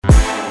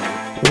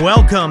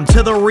Welcome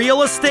to the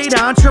Real Estate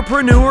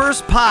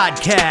Entrepreneurs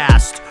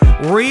Podcast.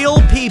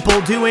 Real people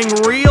doing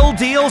real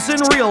deals in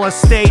real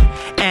estate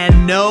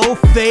and no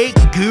fake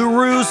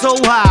gurus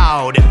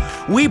allowed.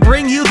 We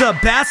bring you the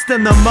best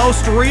and the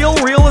most real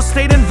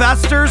estate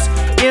investors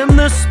in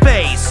the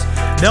space.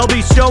 They'll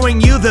be showing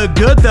you the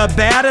good, the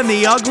bad, and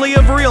the ugly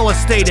of real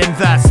estate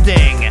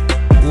investing.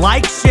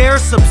 Like, share,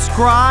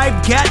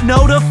 subscribe, get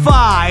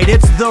notified.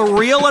 It's the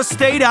Real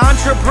Estate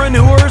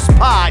Entrepreneurs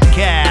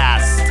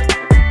Podcast.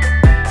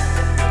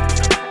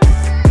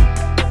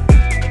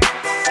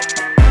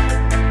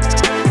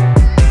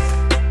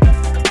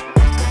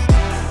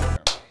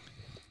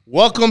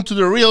 Welcome to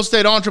the Real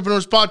Estate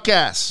Entrepreneurs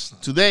Podcast.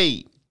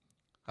 Today,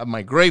 I have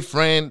my great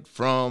friend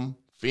from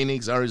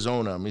Phoenix,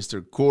 Arizona,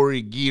 Mr.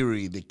 Corey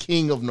Geary, the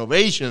king of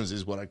novations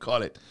is what I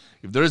call it.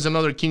 If there is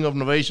another king of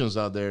novations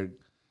out there,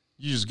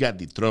 you just got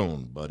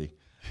dethroned, buddy.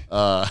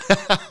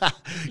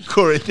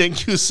 Corey,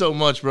 thank you so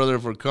much, brother,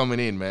 for coming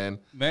in, man.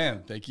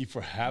 Man, thank you for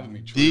having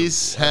me.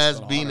 This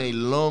has been a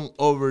long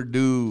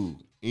overdue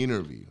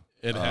interview.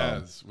 It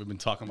has. We've been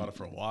talking about it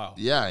for a while.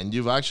 Yeah, and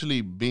you've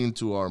actually been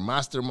to our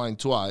mastermind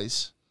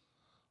twice.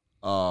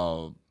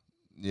 You've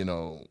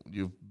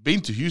been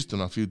to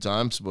Houston a few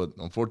times, but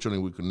unfortunately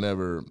we could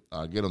never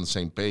get on the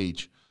same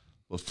page.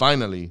 But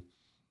finally,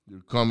 you're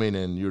coming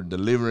and you're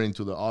delivering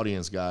to the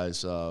audience,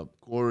 guys.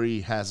 Corey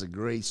has a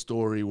great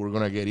story. We're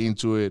going to get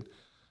into it.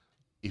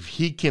 If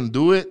he can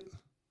do it,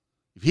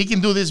 if he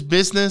can do this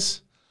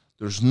business,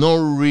 there's no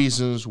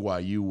reasons why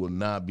you will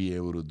not be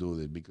able to do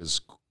it, because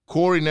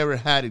Corey never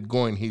had it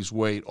going his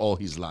way all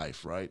his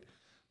life, right?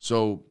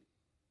 So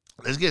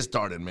let's get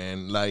started,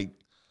 man. Like,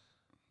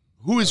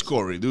 who is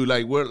Corey, dude?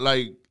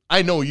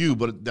 I know you,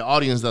 but the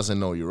audience doesn't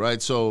know you,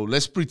 right? So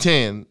let's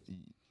pretend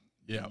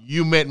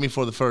you met me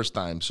for the first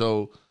time.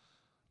 So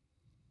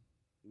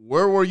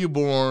where were you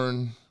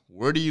born?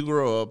 Where did you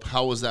grow up?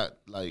 How was that,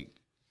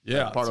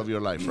 part of your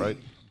life, right?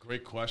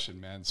 Great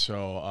question, man.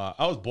 So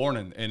I was born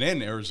in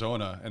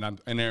Arizona, and I'm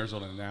in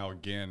Arizona now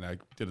again. I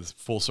did a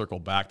full circle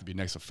back to be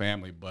next to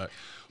family, but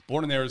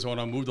born in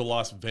Arizona, moved to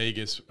Las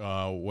Vegas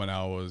when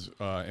I was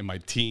in my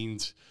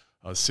teens.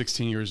 I was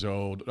 16 years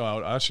old.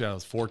 Actually, I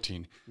was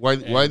 14. Why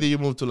did you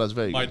move to Las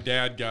Vegas? My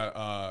dad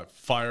got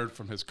fired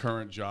from his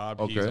current job.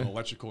 Okay. He's an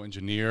electrical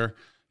engineer.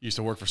 He used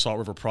to work for Salt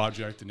River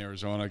Project in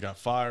Arizona. Got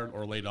fired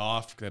or laid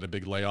off. They had a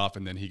big layoff,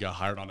 and then he got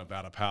hired on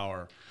Nevada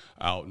Power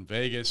out in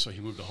Vegas. So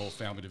he moved the whole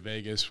family to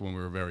Vegas when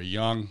we were very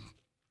young.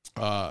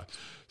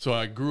 So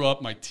I grew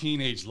up my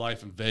teenage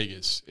life in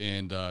Vegas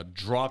and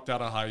dropped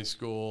out of high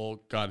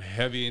school, got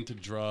heavy into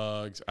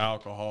drugs,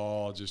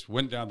 alcohol, just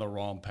went down the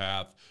wrong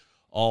path.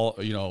 All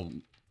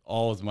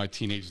of my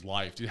teenage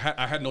life. Dude,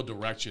 I had no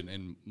direction.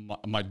 And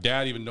my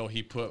dad, even though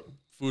he put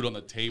food on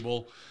the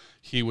table,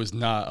 he was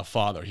not a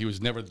father. He was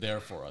never there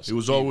for us. He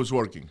was always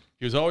working.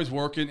 He was always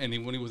working,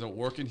 and when he wasn't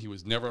working, he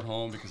was never at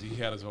home because he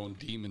had his own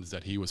demons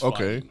that he was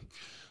fighting.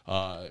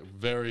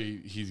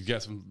 He's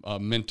got some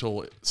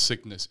mental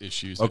sickness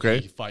issues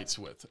that he fights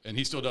with, and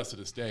he still does to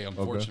this day,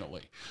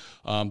 unfortunately.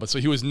 But so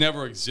he was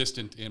never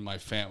existent in my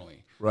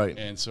family. Right.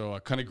 And so I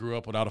kind of grew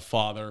up without a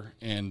father,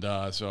 and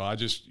so I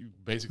just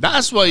basically...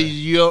 That's why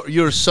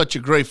you're such a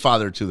great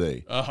father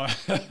today.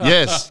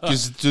 Yes,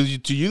 because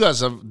to you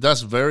guys,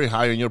 that's very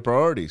high on your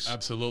priorities.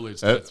 Absolutely.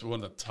 It's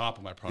one of the top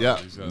of my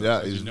priorities.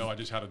 As you know, I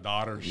just had a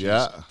daughter. She's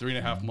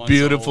 3.5 months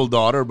Beautiful old.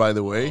 Daughter, by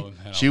the way.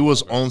 She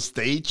was on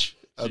stage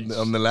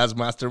on the last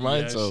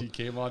mastermind. Yeah, she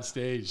came on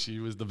stage. She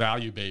was the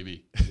value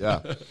baby.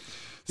 Yeah.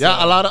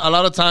 A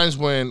lot of times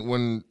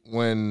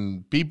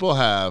when people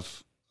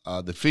have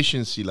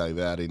deficiency like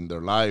that in their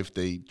life,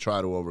 they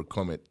try to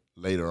overcome it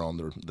later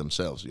on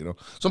themselves.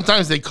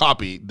 Sometimes they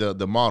copy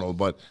the model,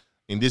 but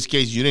in this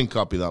case, you didn't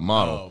copy that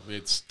model. No,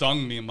 it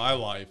stung me in my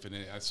life, and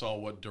I saw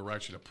what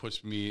direction it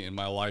pushed me in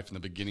my life in the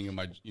beginning of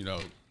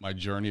my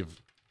journey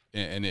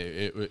and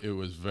it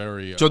was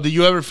very. So, did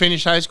you ever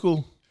finish high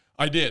school?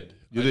 I did.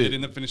 I did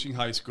end up finishing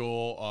high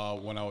school.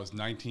 When I was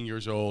 19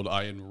 years old,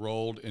 I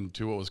enrolled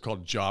into what was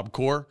called Job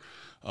Corps.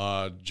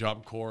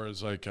 Job Corps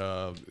is like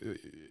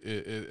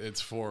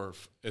it's for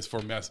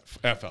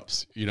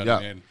F-ups. You know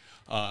what I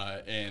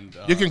mean?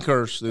 You can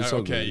curse. It's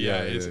okay.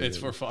 It's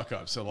for fuck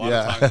ups. So a lot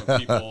of times when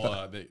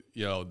people,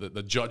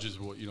 the judges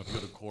will, if you go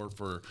to court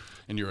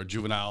and you're a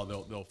juvenile,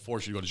 they'll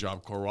force you to go to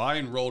Job Corps. Well, I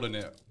enrolled in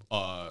it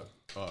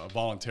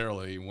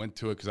voluntarily, went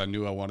to it because I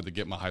knew I wanted to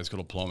get my high school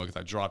diploma because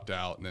I dropped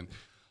out, and then.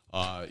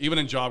 Even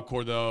in Job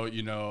Corps, though,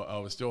 I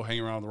was still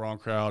hanging around with the wrong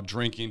crowd,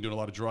 drinking, doing a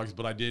lot of drugs,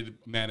 but I did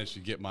manage to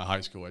get my high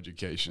school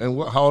education.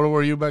 And how old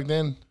were you back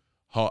then?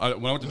 When I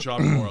went to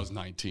Job Corps, I was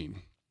 19.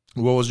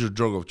 What was your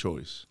drug of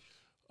choice?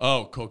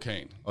 Oh,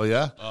 cocaine. Oh,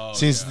 yeah?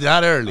 Since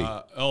that early?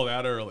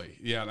 That early.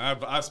 Yeah, and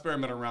I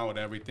experimented around with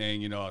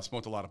everything. I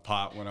smoked a lot of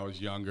pot when I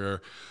was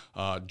younger.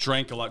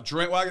 Drank a lot.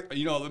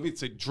 Let me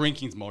say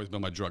drinking's always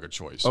been my drug of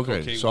choice.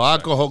 Okay, cocaine so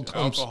alcohol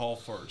comes. Alcohol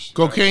first.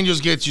 Cocaine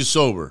just gets you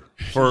sober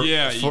for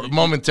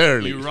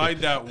momentarily. You ride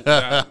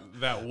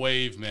that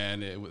wave,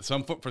 man.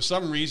 For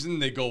some reason,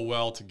 they go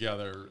well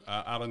together.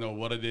 I don't know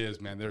what it is,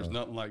 man. There's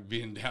nothing like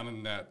being down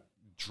in that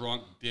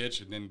drunk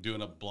ditch and then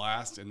doing a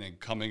blast and then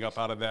coming up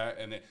out of that,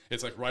 and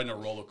it's like riding a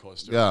roller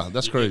coaster. Yeah,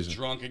 that's you crazy. Get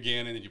drunk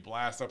again and then you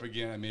blast up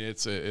again. I mean,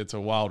 it's a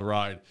wild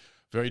ride,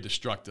 very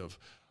destructive.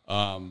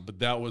 But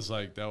that was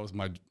my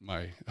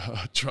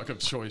drug of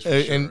choice. For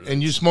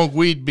and you smoke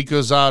weed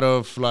because out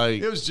of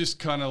like it was just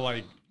kind of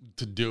like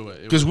to do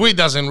it because weed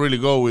doesn't really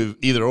go with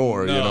either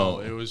or. No, you know,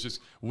 it was just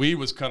weed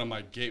was kind of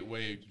my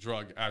gateway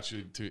drug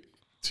actually to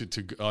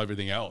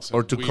everything else.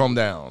 Or to calm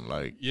down,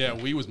 like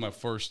weed was my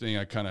first thing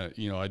I kind of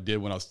I did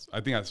when I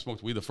think I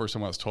smoked weed the first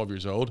time when I was 12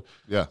 years old.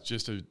 Yeah,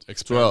 just to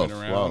experiment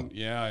around. Wow.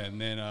 Yeah, and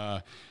then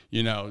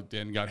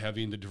then got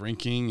heavy into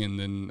drinking, and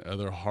then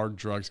other hard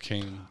drugs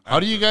came. How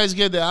do you guys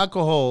get the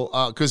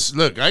alcohol? Because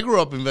look, I grew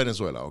up in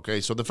Venezuela.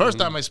 Okay, so the first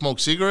time I smoked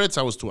cigarettes,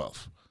 I was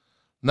 12.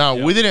 Now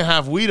we didn't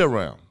have weed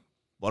around,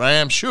 but I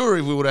am sure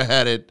if we would have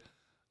had it,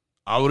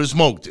 I would have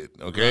smoked it.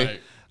 Okay.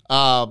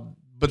 Right.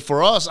 But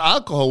for us,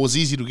 alcohol was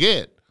easy to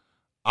get.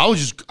 I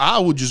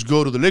would just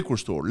go to the liquor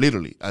store,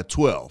 literally, at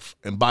 12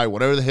 and buy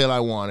whatever the hell I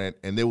wanted,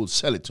 and they would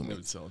sell it to me. They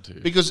would sell it to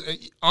you. Because,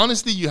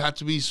 honestly,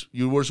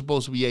 you were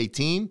supposed to be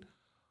 18,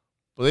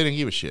 but they didn't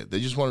give a shit. They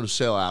just wanted to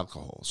sell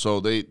alcohol. So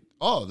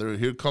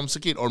here comes the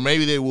kid. Or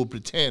maybe they will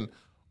pretend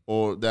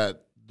or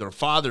that their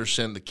father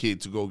sent the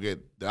kid to go get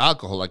the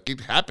alcohol. Like,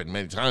 it happened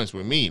many times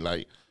with me.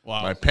 Like,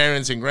 my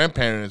parents and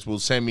grandparents will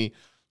send me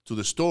to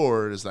the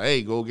store. It's like,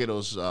 hey, go get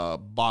us a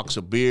box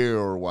of beer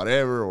or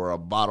whatever, or a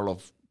bottle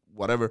of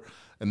whatever,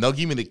 and they'll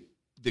give me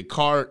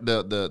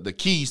the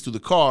keys to the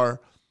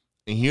car,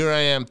 and here I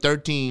am,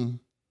 13,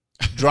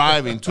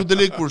 driving to the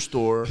liquor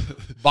store,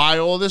 buy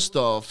all this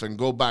stuff, and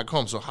go back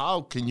home. So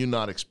how can you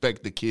not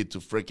expect the kid to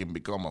freaking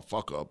become a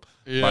fuck up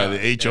by the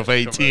age of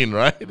 18,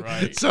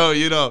 right? So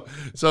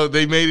so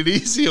they made it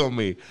easy on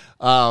me.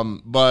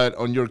 But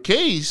on your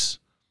case,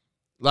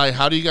 like,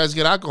 how do you guys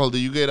get alcohol? Do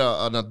you get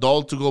an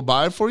adult to go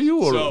buy it for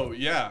you? Or? So,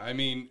 yeah, I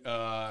mean,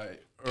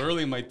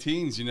 early in my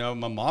teens, my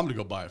mom would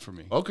go buy it for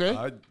me. Okay.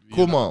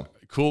 Cool mom.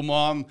 Cool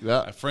mom.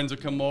 Yeah. My friends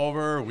would come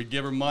over. We'd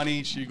give her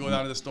money. She'd go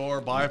down to the store,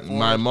 buy it for her.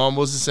 My mom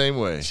was the same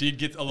way. She'd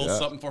get a little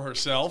something for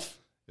herself.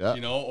 Yeah.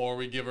 Or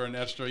we give her an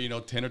extra, $10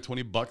 or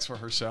 $20 for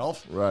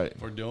herself. Right.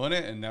 For doing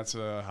it. And that's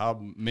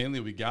how mainly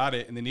we got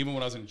it. And then even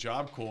when I was in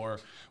Job Corps,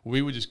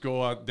 we would just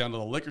go out down to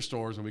the liquor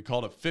stores and we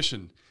called it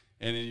fishing.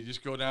 And then you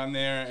just go down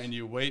there and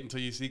you wait until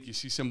you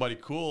see somebody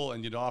cool,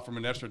 and you'd offer them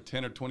an extra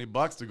 $10 or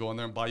 $20 to go in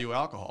there and buy you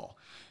alcohol.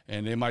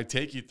 And they might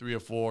take you 3 or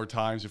 4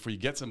 times before you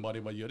get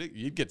somebody, but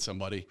you'd get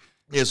somebody.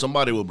 Yeah,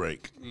 somebody will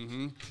break.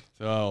 Mm-hmm.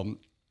 So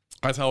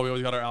that's how we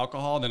always got our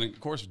alcohol. And then, of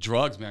course,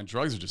 drugs, man.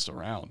 Drugs are just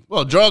around.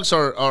 Well, drugs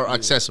are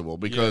accessible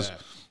because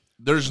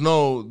it's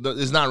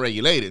not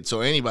regulated,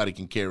 so anybody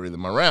can carry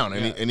them around,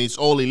 and it's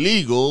all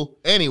illegal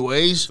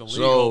anyways. It's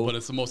illegal, but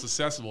it's the most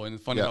accessible, and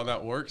it's funny how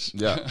that works.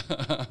 Yeah,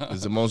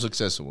 it's the most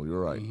accessible. You're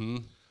right. Mm-hmm.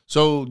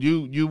 So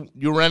you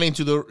ran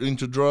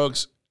into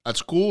drugs at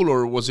school,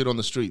 or was it on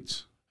the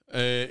streets?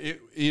 It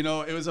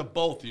was a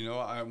both.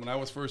 When I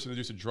was first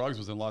introduced to drugs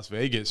was in Las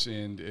Vegas,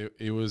 and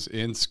it was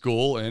in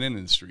school and in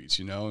the streets.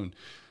 And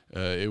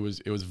it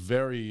was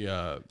very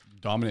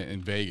dominant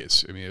in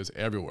Vegas. I mean, it was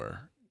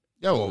everywhere.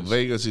 Yeah, well,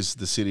 Vegas is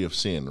the city of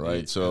sin,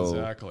 right? So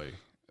exactly.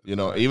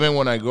 Even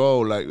when I go,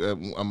 like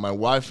my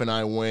wife and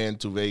I went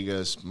to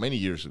Vegas many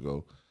years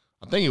ago.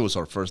 I think it was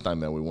our first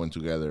time that we went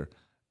together,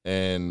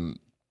 and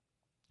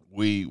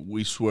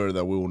we swear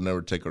that we will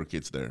never take our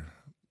kids there.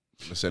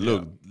 I said,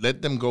 look,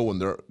 let them go when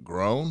they're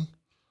grown,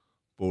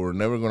 but we're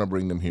never going to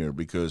bring them here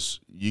because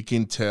you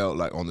can tell,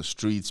 like, on the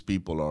streets,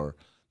 the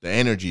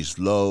energy is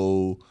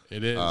low.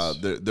 It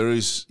is. There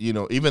is,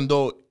 even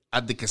though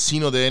at the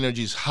casino the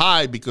energy is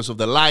high because of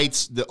the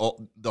lights,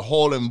 the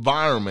whole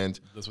environment.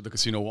 That's what the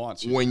casino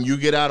wants. When you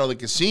get out of the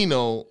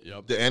casino,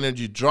 the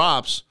energy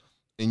drops,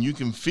 and you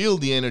can feel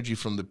the energy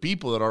from the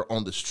people that are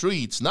on the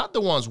streets, not the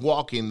ones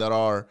walking that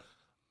are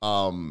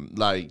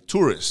like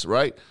tourists,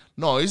 right?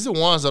 No, it's the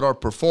ones that are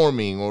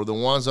performing or the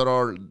ones that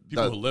are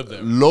people who live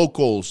there.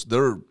 Locals.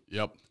 Their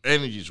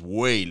energy is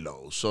way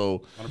low.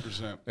 So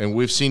 100%. And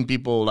we've seen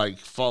people like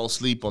fall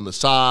asleep on the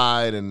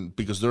side, and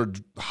because they're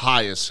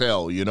high as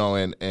hell,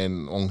 and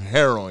on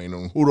heroin,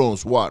 on who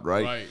knows what,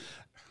 right? Right.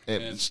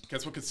 And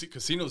guess what?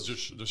 Casinos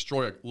just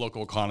destroy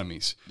local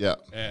economies. Yeah.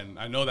 And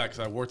I know that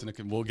because I worked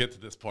we'll get to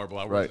this part, but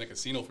I worked in a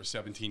casino for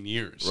 17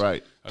 years.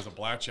 Right. As a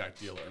blackjack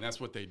dealer. And that's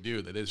what they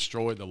do. They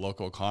destroy the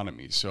local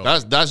economy. So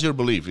that's your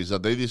belief, is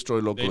that they destroy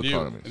local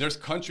economies. And there's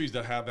countries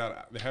that have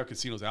that. They have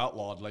casinos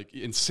outlawed. Like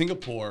in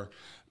Singapore,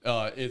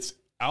 it's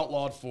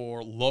outlawed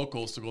for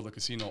locals to go to the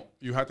casino.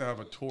 You have to have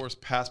a tourist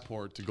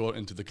passport to go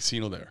into the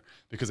casino there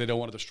because they don't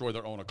want to destroy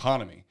their own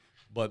economy.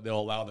 But they'll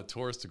allow the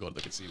tourists to go to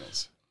the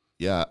casinos.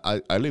 Yeah,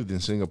 I lived in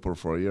Singapore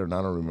for a year, and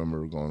I don't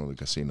remember going to the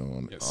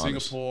casino.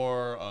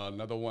 Singapore,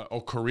 another one.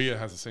 Oh, Korea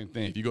has the same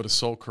thing. If you go to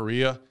Seoul,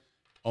 Korea,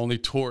 only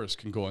tourists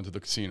can go into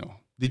the casino.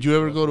 Did you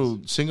ever go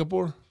to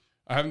Singapore?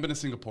 I haven't been to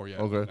Singapore yet.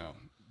 Okay. No.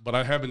 But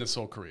I have been to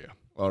Seoul, Korea.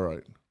 All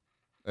right.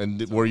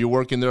 And were you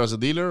working there as a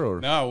dealer?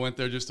 Or? No, I went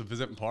there just to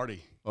visit and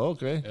party. Oh,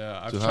 okay. Yeah,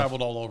 I've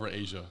traveled all over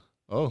Asia.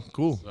 Oh,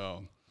 cool.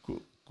 So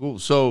Cool.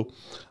 So,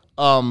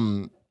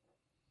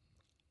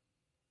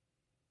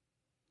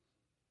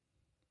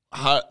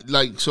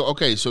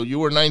 So you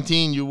were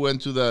 19. You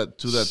went to that.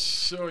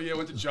 So yeah, I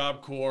went to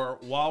Job Corps.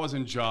 While I was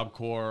in Job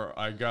Corps,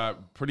 I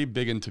got pretty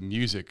big into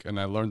music, and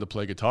I learned to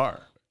play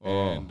guitar.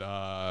 And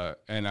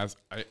as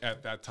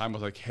at that time, I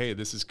was like, hey,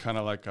 this is kind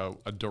of like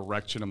a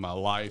direction in my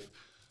life.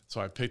 So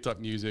I picked up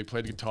music,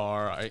 played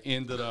guitar. I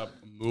ended up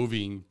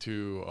moving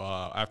to,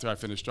 after I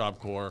finished Job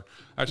Corps.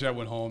 Actually, I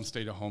went home,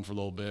 stayed at home for a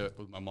little bit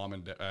with my mom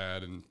and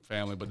dad and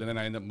family. But then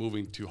I ended up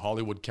moving to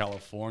Hollywood,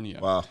 California.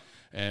 Wow.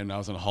 And I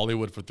was in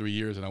Hollywood for 3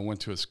 years, and I went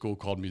to a school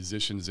called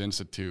Musicians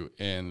Institute.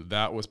 And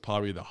that was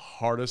probably the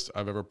hardest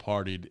I've ever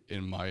partied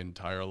in my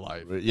entire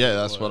life. Yeah,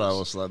 that's what I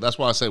was like. That's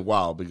why I say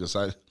wow, because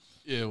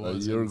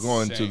you're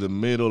going to the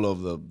middle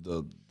of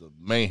the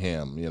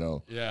mayhem, you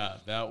know. Yeah,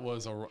 that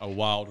was a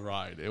wild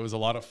ride. It was a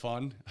lot of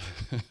fun.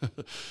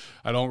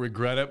 I don't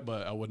regret it,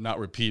 but I would not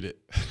repeat it.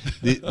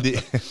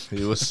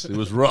 It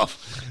was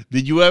rough.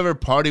 Did you ever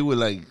party with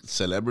like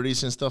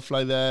celebrities and stuff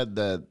like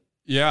that?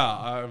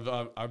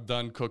 Yeah, I've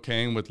done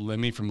cocaine with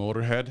Lemmy from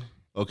Motorhead.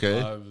 Okay.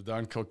 I've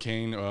done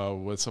cocaine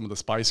with some of the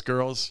Spice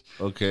Girls.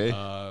 Okay.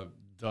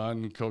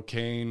 Done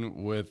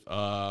cocaine with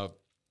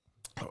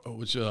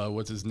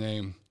what's his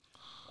name?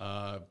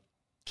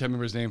 Can't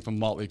remember his name from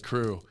Motley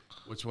Crue.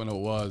 Which one it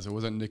was? It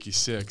wasn't Nikki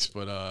Sixx,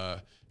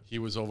 but he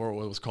was over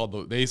what was called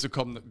all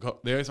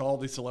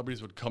these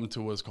celebrities would come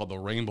to what's called the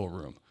Rainbow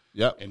Room.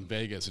 Yep. In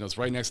Vegas, and it was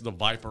right next to the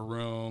Viper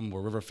Room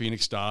where River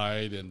Phoenix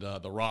died, and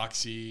the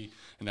Roxy,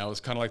 and that was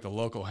kind of like the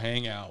local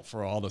hangout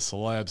for all the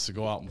celebs to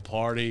go out and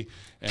party.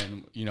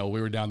 And we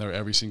were down there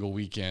every single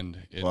weekend,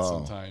 and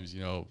sometimes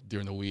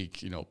during the week,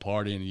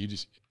 partying,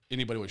 and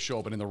anybody would show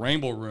up. And in the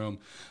Rainbow Room,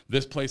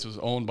 this place was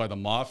owned by the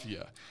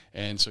mafia,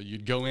 and so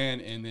you'd go in,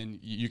 and then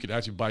you could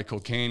actually buy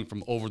cocaine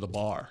from over the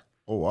bar.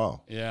 Oh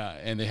wow! Yeah,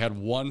 and they had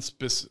one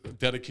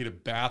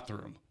dedicated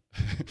bathroom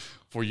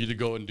for you to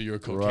go and do your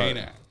cocaine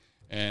at.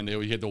 And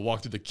you had to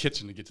walk through the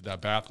kitchen to get to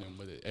that bathroom.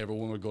 But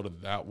everyone would go to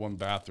that one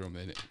bathroom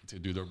to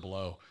do their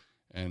blow.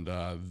 And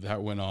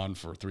that went on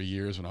for 3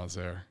 years when I was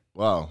there.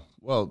 Wow.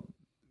 Well,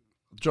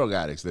 drug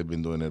addicts, they've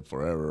been doing it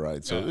forever,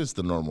 right? So it's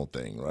the normal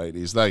thing, right?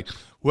 It's like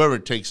whoever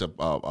takes a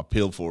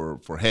pill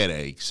for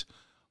headaches,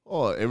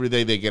 every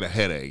day they get a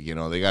headache.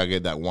 They got to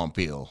get that one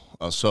pill.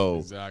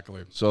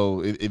 Exactly.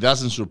 So it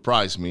doesn't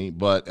surprise me,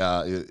 but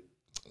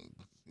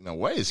in a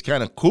way, it's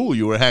kind of cool.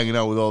 You were hanging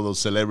out with all those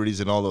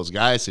celebrities and all those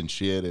guys and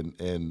shit,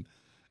 and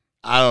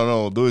I don't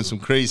know, doing some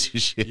crazy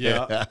shit,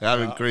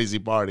 having crazy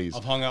parties.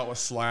 I've hung out with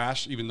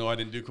Slash, even though I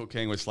didn't do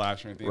cocaine with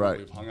Slash or anything. Right.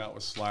 We've hung out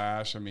with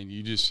Slash. I mean,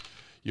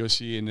 you'll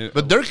see.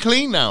 But they're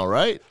clean now,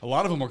 right? A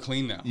lot of them are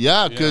clean now.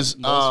 Yeah, because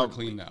most are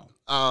clean now.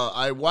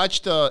 I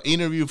watched an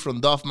interview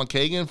from Duff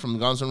McKagan from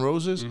Guns N'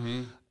 Roses,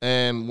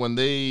 and when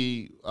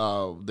they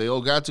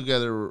all got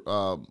together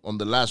on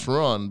the last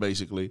run,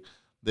 basically.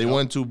 They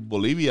went to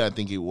Bolivia, I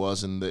think it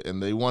was, and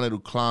they wanted to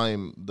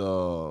climb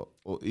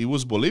it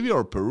was Bolivia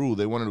or Peru.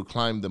 They wanted to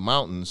climb the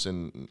mountains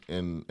and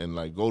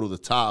like go to the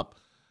top.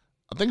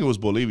 I think it was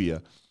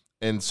Bolivia.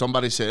 And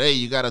somebody said, hey,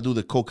 you got to do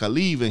the coca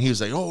leave. And he was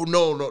like, oh,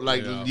 no,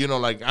 like,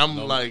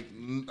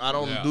 I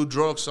don't do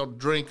drugs or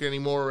drink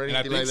anymore or anything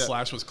like that. And I think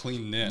Slash was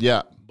clean then.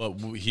 Yeah. But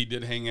he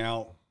did hang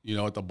out,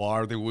 at the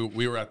bar. I think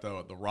we were at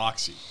the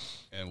Roxy.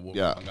 And we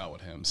hung out with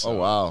him. So. Oh,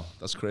 wow.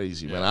 That's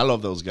crazy, man. I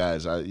love those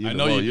guys. I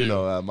know you do.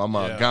 I'm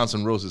a Guns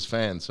N' Roses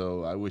fan,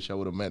 so I wish I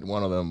would have met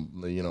one of them,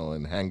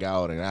 and hang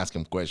out and ask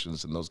him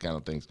questions and those kind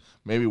of things.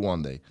 Maybe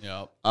one day.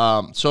 Yeah.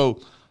 So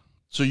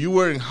you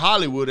were in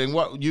Hollywood, and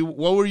what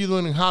were you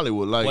doing in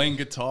Hollywood? Like playing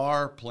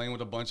guitar, playing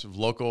with a bunch of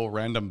local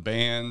random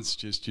bands,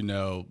 just,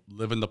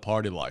 living the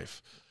party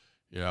life.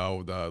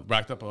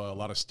 Racked up a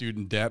lot of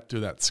student debt through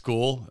that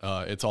school.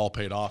 It's all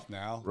paid off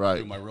now. Right.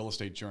 Through my real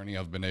estate journey,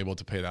 I've been able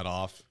to pay that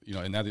off.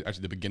 And that's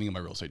actually the beginning of my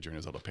real estate journey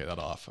is able to pay that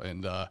off.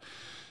 And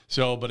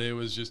but it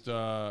was just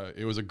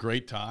it was a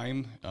great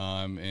time.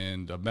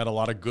 And I met a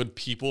lot of good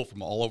people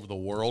from all over the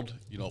world.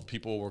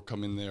 People were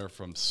coming there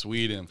from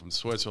Sweden, from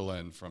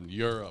Switzerland, from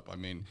Europe. I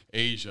mean,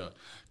 Asia,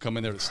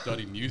 coming there to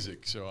study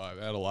music. So I've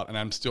had a lot, and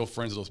I'm still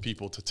friends with those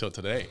people till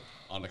today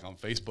on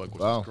Facebook,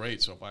 which is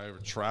great. So if I ever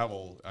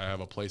travel, I have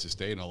a place to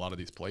stay in a lot of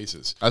these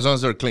places. As long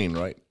as they're clean,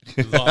 right?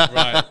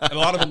 Right. And a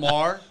lot of them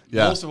are.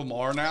 Yeah. Most of them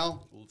are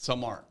now.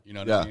 Some aren't. You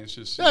know what I mean? It's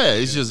just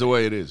it's just the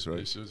way it is, right?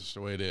 It's just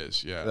the way it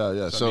is. Yeah.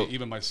 Yeah. So I mean,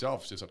 even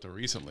myself, just up to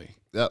recently.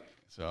 Yeah.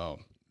 So.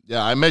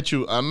 Yeah, I met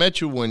you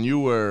when you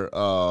were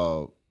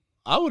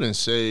I wouldn't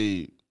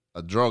say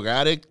a drug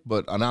addict,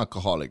 but an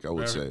alcoholic, I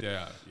would say.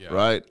 Yeah.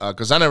 Right?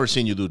 Because I never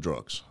seen you do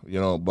drugs,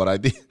 but I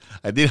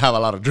did have a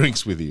lot of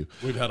drinks with you.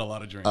 We've had a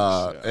lot of drinks.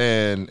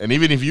 And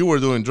even if you were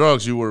doing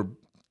drugs, you were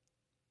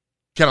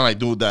kind of like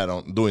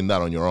doing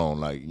that on your own,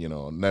 like,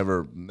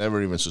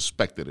 never even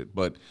suspected it.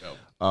 But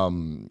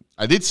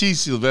I did see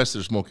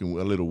Sylvester smoking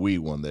a little weed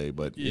one day,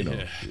 but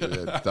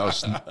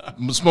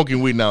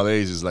smoking weed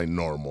nowadays is like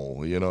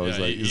normal.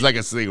 It's like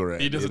a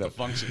cigarette. He does it to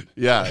function.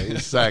 Yeah,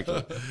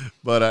 exactly.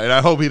 But and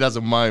I hope he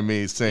doesn't mind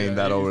me saying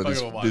that over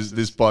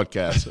this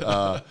podcast.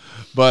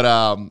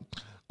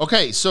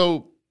 Okay,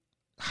 so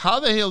how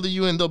the hell did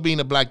you end up being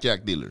a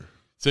blackjack dealer?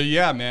 So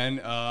yeah, man,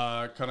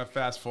 kind of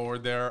fast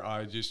forward there.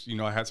 I just,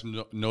 I had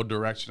some no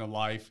direction in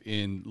life.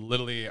 And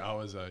literally I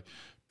was a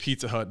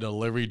Pizza Hut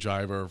delivery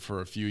driver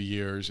for a few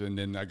years. And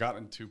then I got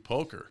into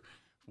poker.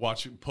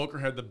 Poker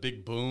had the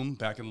big boom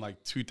back in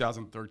like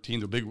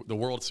 2013. The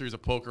World Series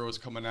of Poker was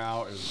coming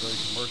out. It was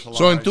very commercialized.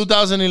 So in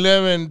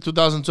 2011,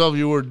 2012,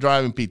 you were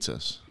driving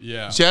pizzas.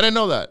 Yeah. See, I didn't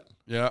know that.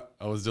 Yeah,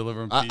 I was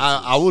delivering pizzas.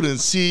 I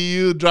wouldn't see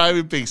you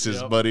driving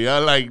pizzas, buddy.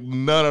 I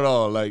not at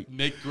all. Like,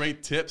 make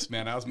great tips,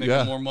 man. I was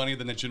making more money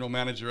than the general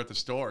manager at the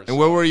store. And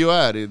where were you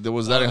at?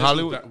 Was that in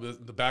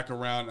Hollywood? The back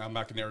around. I'm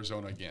back in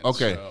Arizona again.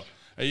 Okay. So,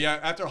 yeah,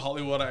 after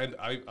Hollywood,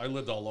 I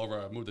lived all over.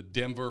 I moved to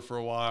Denver for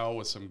a while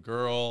with some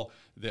girl.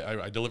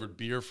 I delivered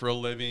beer for a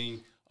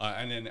living.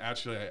 And then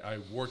actually I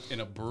worked in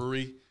a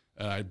brewery.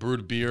 I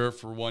brewed beer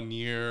for 1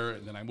 year.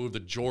 And then I moved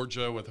to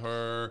Georgia with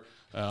her.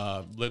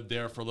 Lived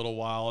there for a little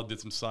while, did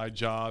some side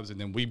jobs. And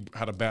then we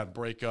had a bad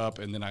breakup.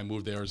 And then I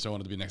moved to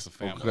Arizona to be next to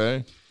family.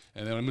 Okay.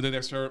 And then I moved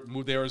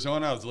to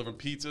Arizona. I was delivering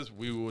pizzas.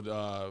 We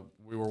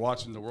were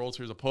watching the World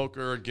Series of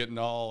Poker, getting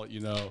all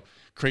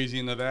crazy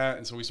into that.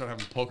 And so we started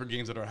having poker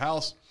games at our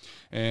house,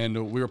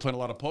 and we were playing a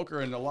lot of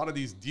poker. And a lot of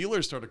these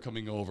dealers started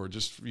coming over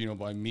just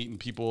by meeting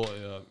people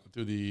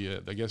through the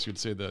I guess you'd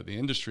say the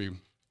industry.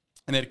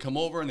 And they'd come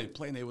over and they'd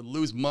play and they would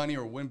lose money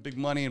or win big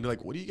money and be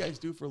like, "What do you guys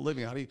do for a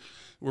living?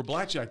 We're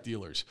blackjack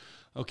dealers."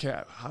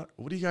 Okay,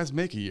 what do you guys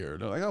make a year?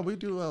 They're like, "Oh, we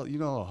do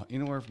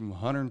anywhere from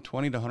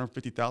 120 to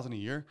 150,000 a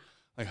year."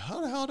 Like,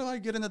 how the hell do I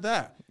get into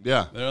that?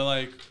 Yeah. They're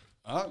like,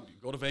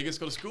 go to Vegas,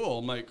 go to school.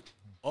 I'm like,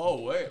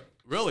 oh, wait,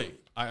 really?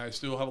 I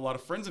still have a lot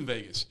of friends in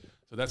Vegas.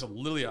 So that's I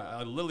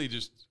literally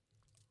just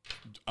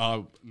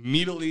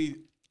immediately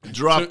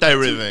dropped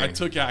everything. I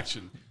took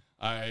action.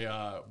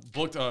 I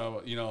booked,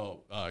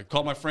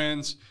 called my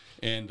friends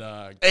and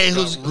hey,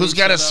 who's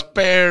got a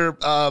spare,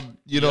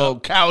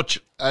 couch?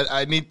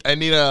 I need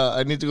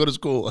to go to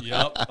school.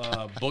 Yep.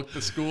 Booked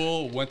the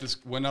school.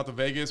 Went out to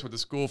Vegas. Went to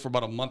school for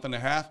about a month and a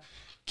half.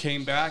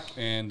 Came back,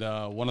 and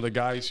one of the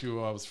guys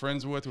who I was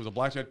friends with, who was a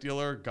blackjack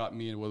dealer, got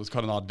me what was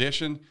called an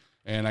audition,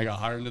 and I got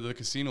hired into the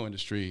casino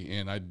industry,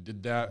 and I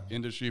did that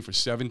industry for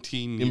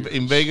 17 years.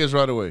 In Vegas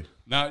right away?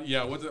 I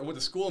went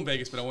to school in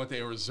Vegas, but I went to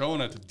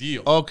Arizona to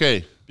deal.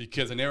 Okay.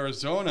 Because in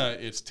Arizona,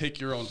 it's take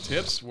your own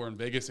tips, where in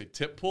Vegas, they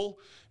tip pool,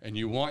 and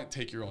you want to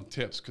take your own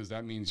tips because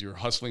that means you're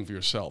hustling for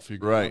yourself. You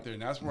go out there,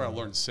 and that's where I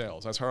learned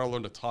sales. That's how I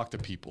learned to talk to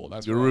people.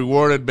 You're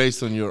rewarded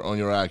based on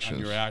your actions.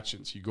 On your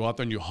actions. You go out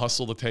there and you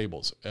hustle the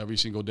tables every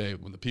single day.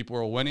 When the people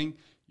are winning,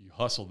 you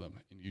hustle them,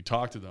 and you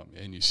talk to them,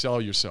 and you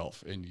sell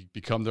yourself, and you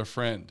become their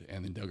friend,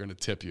 and then they're going to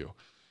tip you.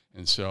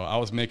 And so I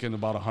was making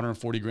about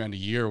 $140,000 a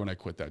year when I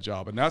quit that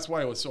job, and that's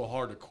why it was so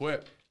hard to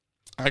quit.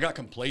 I got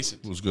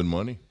complacent. It was good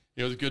money.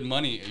 It was good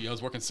money. I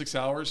was working 6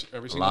 hours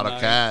every single night. A lot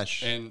of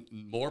cash. And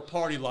more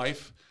party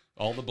life.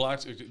 All the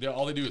blacks,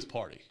 all they do is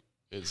party.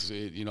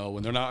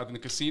 When they're not in the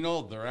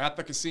casino, they're at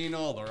the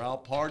casino, they're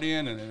out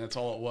partying, and that's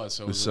all it was.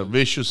 So it's a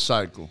vicious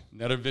cycle.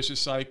 Another vicious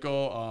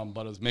cycle,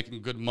 but I was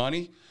making good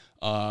money.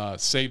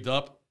 Saved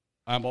up.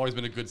 I've always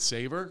been a good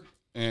saver,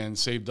 and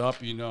saved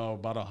up,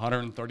 about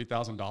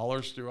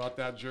 $130,000 throughout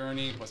that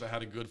journey. Plus, I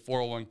had a good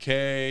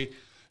 401k.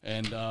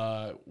 And,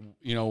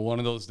 one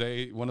of those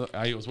days,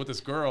 I was with this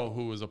girl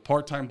who was a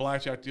part-time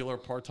blackjack dealer,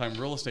 part-time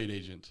real estate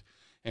agent.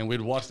 And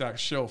we'd watch that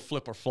show,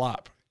 Flip or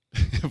Flop,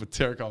 with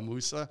Tarek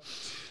Al-Moussa.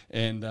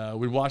 And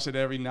we'd watch it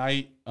every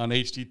night on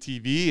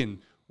HGTV. And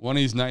one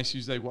of these nights,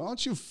 she's like, "Why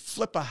don't you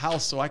flip a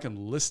house so I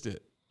can list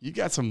it? You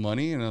got some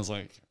money?" And I was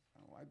like,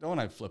 "Why don't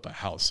I flip a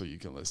house so you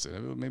can list it?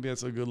 Maybe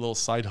that's a good little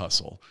side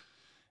hustle."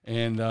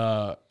 And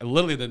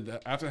literally,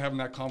 after having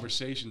that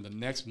conversation, the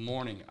next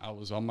morning, I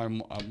was on my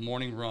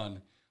morning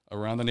run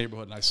around the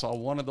neighborhood, and I saw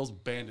one of those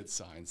bandit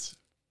signs,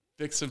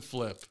 fix and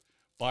flip,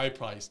 buy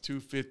price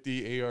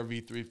 $250,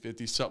 ARV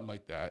 $350, something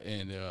like that.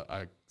 And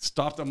I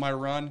stopped on my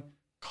run,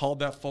 called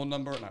that phone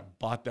number, and I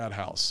bought that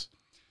house.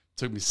 It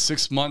took me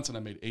 6 months, and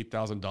I made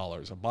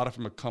 $8,000. I bought it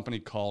from a company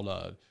called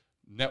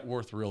Net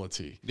Worth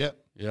Realty. Yep.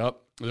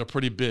 They're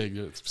pretty big.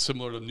 It's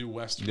similar to New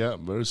Western. Yeah,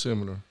 very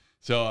similar.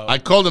 So I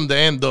call them the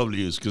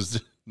NWs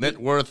because Net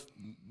Worth,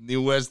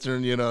 New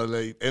Western,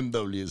 like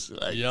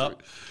NWs. Like,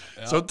 yep.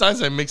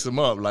 Sometimes I mix them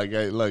up. Like,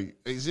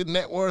 is it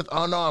Net Worth?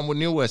 Oh no, I'm with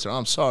New Western.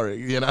 I'm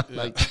sorry.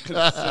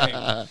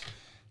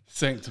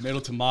 Same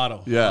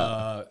tomato.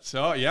 Yeah.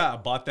 I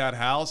bought that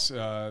house.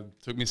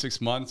 Took me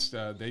 6 months.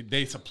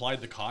 They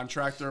supplied the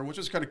contractor, which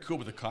was kind of cool,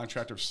 but the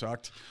contractor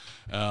sucked.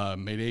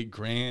 Made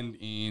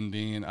 $8,000, and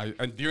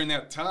then during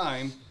that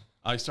time,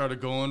 I started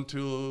going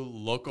to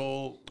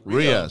local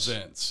RIAs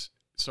events.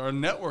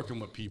 Started networking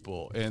with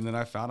people, and then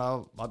I found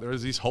out there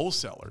was these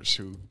wholesalers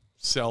who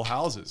sell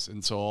houses.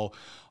 And so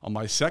on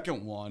my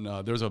second one,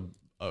 there's an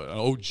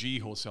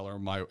OG wholesaler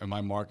in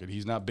my market.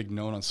 He's not big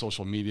known on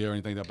social media or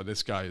anything like that, but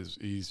this guy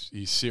he's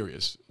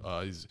serious.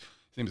 His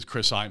name is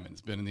Chris Iman.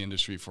 He's been in the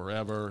industry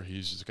forever.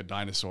 He's just like a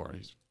dinosaur.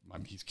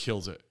 He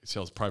kills it. He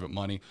sells private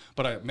money.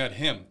 But I met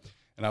him,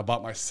 and I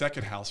bought my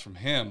second house from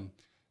him.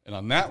 And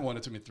on that one,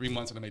 it took me 3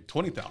 months, and I made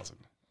 $20,000.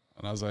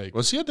 And I was like,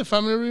 was he at the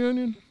family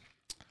reunion?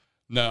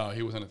 No,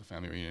 he wasn't at the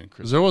family reunion.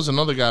 There was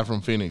another guy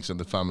from Phoenix at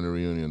the family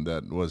reunion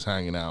that was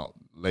hanging out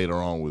later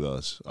on with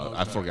us.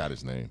 I forgot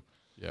his name.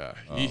 Yeah,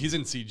 he's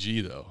in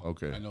CG though.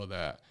 Okay, I know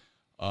that.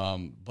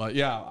 But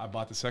yeah, I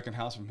bought the second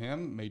house from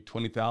him, made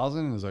 $20,000,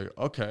 and was like,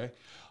 okay.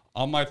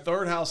 On my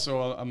third house,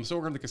 so I'm still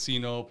working in the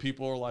casino.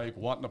 People are like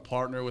wanting to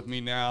partner with me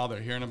now. They're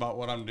hearing about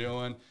what I'm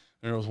doing.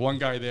 There was one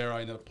guy there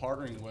I ended up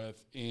partnering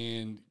with,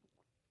 and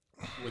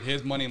with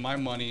his money and my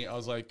money, I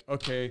was like,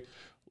 okay,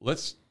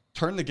 let's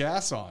turn the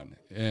gas on.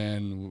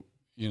 And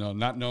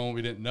not knowing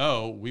we didn't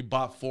know, we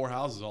bought 4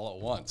 houses all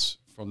at once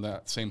from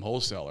that same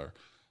wholesaler.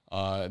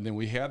 And then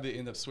we had to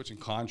end up switching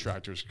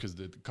contractors because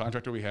the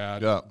contractor we had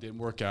didn't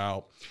work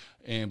out.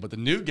 But the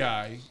new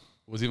guy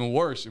was even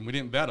worse, and we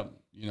didn't vet him.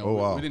 We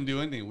didn't do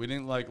anything. We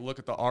didn't look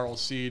at the ROC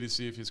to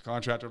see if his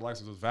contractor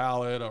license was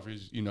valid or if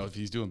he's, if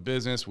he's doing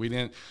business. We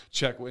didn't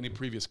check with any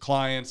previous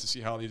clients to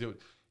see how they do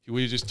it.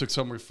 We just took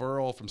some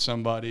referral from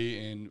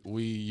somebody and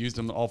we used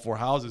them in all 4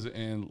 houses.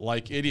 And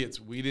like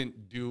idiots, we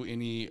didn't do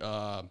any.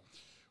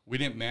 We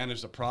didn't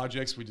manage the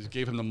projects. We just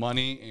gave him the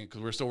money, and because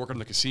we were still working in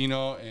the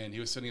casino, and he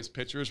was sending us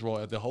pictures. Well,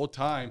 at the whole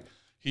time,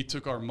 he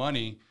took our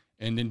money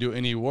and didn't do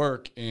any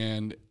work.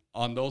 And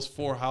on those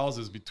 4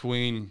 houses,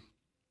 between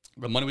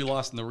the money we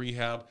lost in the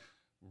rehab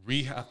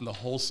and the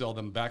wholesale,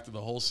 them back to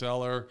the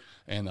wholesaler,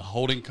 and the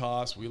holding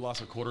costs, we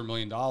lost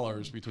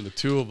 $250,000 between the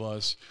 2 of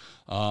us.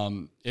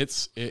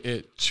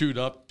 It chewed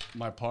up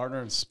my partner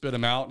and spit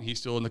him out, and he's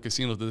still in the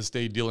casino to this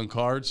day dealing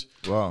cards.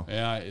 Wow.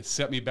 Yeah, it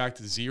set me back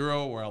to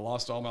zero, where I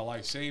lost all my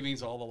life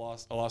savings, I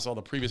lost all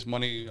the previous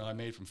money I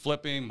made from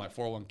flipping, my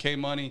 401k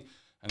money,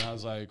 and I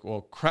was like,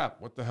 well,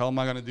 crap, what the hell am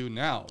I going to do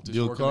now? Just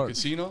Deal work cards. in the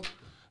casino?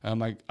 And I'm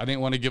like, I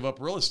didn't want to give up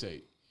real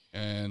estate.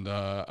 And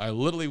I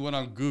literally went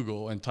on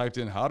Google and typed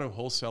in, how do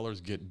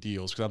wholesalers get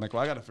deals? Because I'm like,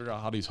 well, I got to figure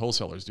out how these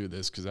wholesalers do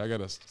this because I got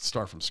to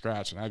start from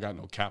scratch, and I got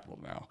no capital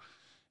now.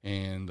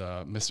 And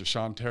Mr.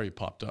 Sean Terry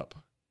popped up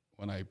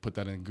when I put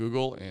that in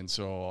Google. And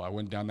so I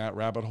went down that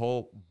rabbit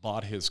hole,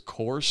 bought his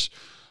course.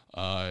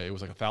 It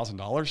was like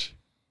 $1,000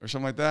 or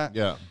something like that.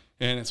 Yeah.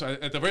 And so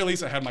at the very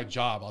least, I had my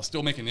job. I was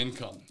still making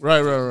income.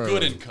 Right.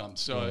 Good income.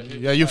 So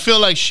you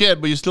feel like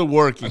shit, but you're still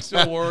working. I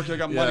still work. I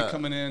got money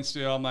coming in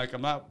still. I'm like,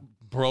 I'm not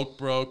broke,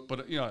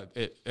 but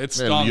it's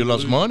stung. You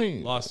lost money.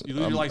 You lose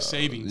your life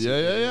savings.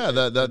 Yeah.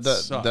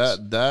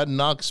 That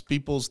knocks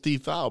people's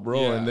teeth out,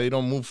 bro, and they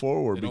don't move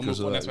forward because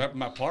of that. That's what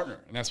happened to my partner,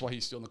 and that's why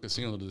he's still in the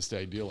casino to this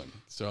day dealing.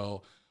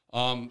 So,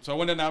 so I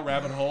went in that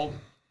rabbit hole.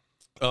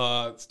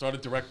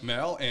 Started direct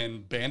mail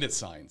and bandit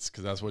signs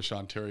because that's what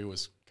Sean Terry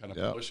was kind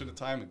of pushing at the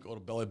time, and go to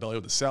belly to belly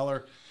with the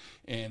seller.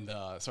 And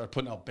started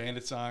putting out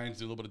bandit signs,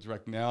 do a little bit of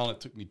direct mail. And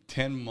it took me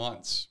 10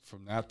 months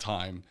from that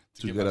time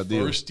to get my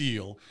first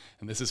deal.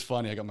 And this is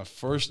funny. I got my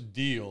first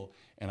deal,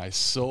 and I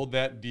sold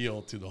that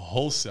deal to the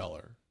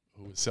wholesaler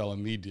who was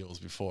selling me deals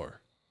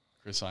before.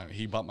 Chris Simon.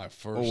 He bought my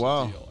first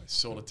deal. I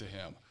sold it to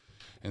him.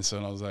 And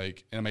so I was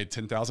like, and I made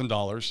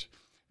 $10,000.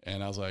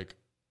 And I was like,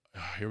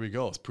 here we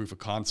go. It's proof of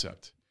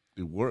concept.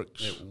 It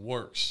works. It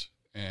works.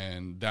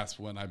 And that's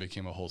when I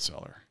became a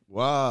wholesaler.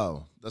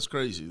 Wow. That's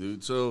crazy,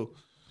 dude. So...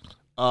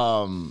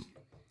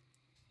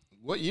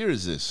 what year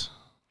is this?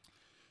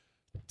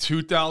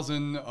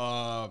 2000.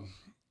 I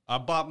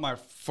bought my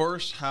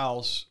first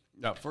house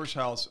at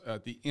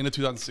the end of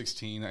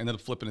 2016. I ended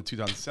up flipping in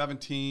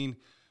 2017.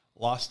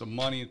 Lost the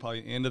money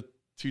probably end of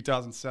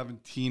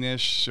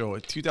 2017-ish. So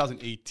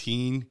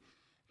 2018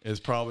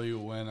 is probably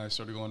when I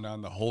started going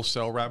down the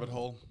wholesale rabbit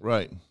hole.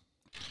 Right.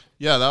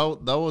 Yeah,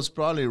 that was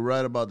probably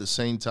right about the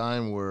same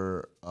time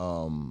where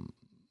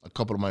a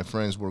couple of my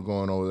friends were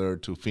going over there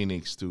to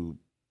Phoenix to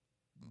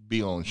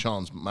be on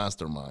Sean's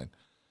mastermind.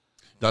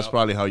 That's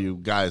probably how you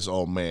guys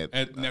all met.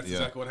 And that's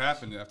exactly what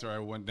happened. After I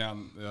went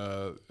down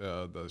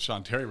the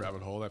Sean Terry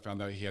rabbit hole, I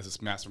found out he has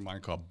this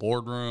mastermind called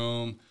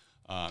Boardroom.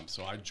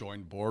 So I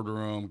joined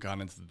Boardroom,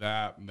 got into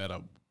that, met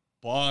a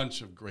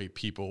bunch of great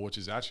people, which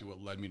is actually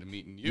what led me to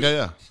meeting you.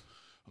 Yeah.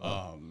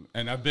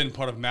 And I've been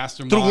part of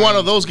mastermind. Through one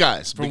of those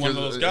guys. One of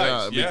those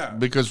guys,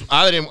 Because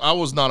I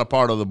was not a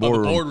part of the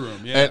Boardroom. The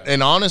Boardroom, yeah.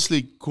 And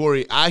honestly,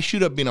 Corey, I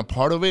should have been a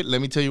part of it. Let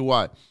me tell you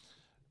why.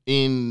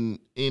 In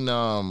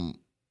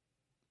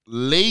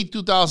late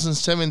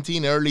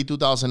 2017, early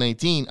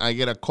 2018, I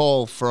get a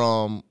call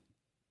from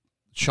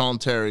Sean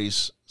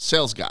Terry's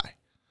sales guy.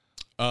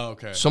 Oh,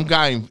 okay. Some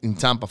guy in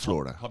Tampa,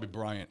 Florida. Probably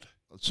Bryant.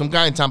 Some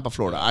guy in Tampa,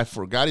 Florida. I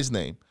forgot his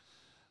name.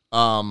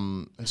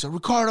 He said,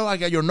 Ricardo, I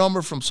got your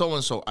number from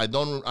so-and-so. I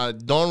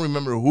don't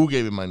remember who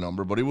gave him my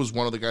number, but it was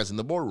one of the guys in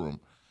the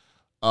boardroom.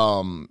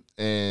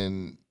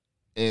 And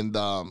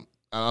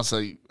I was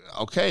like,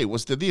 okay,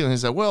 what's the deal? And he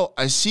said, well,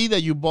 I see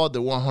that you bought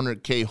the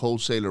 100K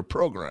wholesaler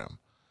program.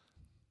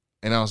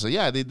 And I was like,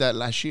 yeah, I did that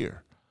last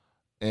year.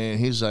 And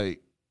he's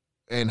like,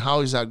 and how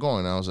is that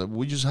going? And I was like,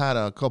 we just had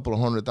a couple of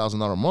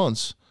 $100,000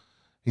 months.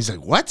 He's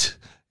like, what?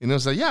 And I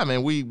was like, yeah,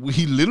 man, we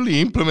literally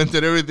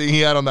implemented everything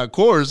he had on that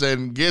course.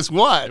 And guess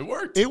what? It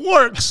worked. It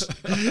works.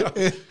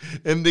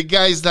 And the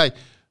guy's like,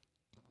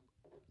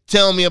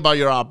 tell me about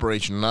your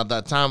operation. And at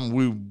that time,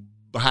 we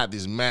had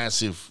this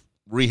massive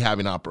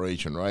rehabbing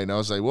operation, right? And I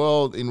was like,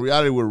 well, in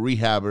reality, we're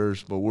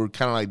rehabbers, but we're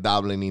kind of like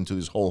dabbling into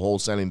this whole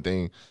wholesaling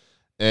thing.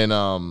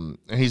 And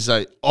he's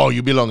like, oh,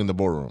 you belong in the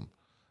boardroom.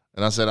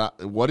 And I said,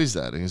 what is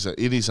that? And he said,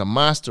 it is a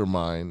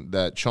mastermind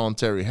that Sean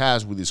Terry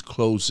has with his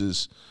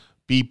closest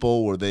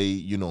people where they,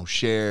 you know,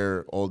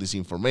 share all this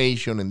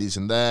information and this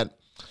and that.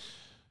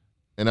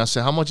 And I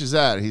said, how much is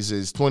that? He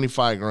says,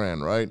 25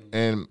 grand, right?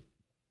 And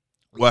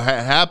what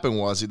had happened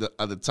was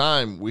at the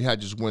time, we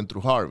had just went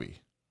through Harvey.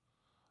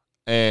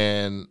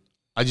 And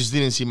I just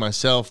didn't see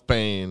myself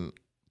paying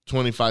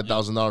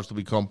 $25,000 to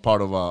become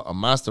part of a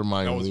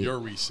mastermind. That was your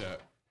reset.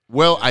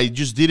 Well, I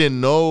just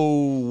didn't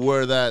know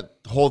where that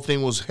whole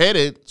thing was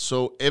headed.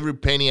 So every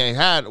penny I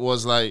had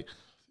was like,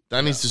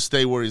 that needs to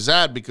stay where it's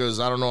at because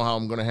I don't know how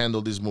I'm going to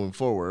handle this moving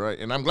forward, right?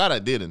 And I'm glad I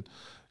didn't.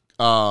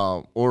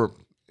 Or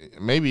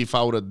maybe if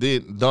I would have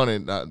done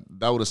it, that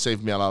would have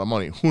saved me a lot of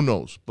money. Who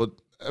knows? But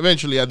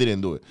eventually I didn't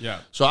do it.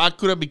 Yeah. So I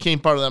could have became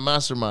part of that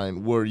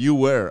mastermind where you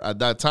were at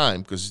that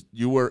time because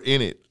you were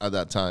in it at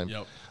that time.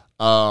 Yep.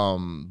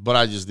 But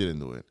I just didn't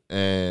do it.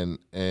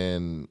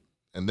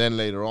 And then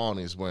later on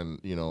is when,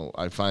 you know,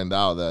 I find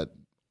out that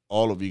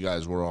all of you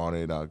guys were on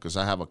it because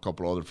I have a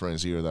couple other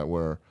friends here that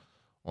were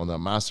on that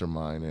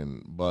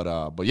mastermind.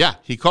 But yeah,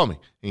 he called me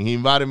and he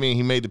invited me and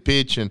he made the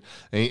pitch and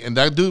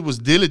that dude was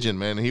diligent,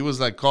 man. He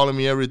was like calling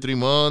me every 3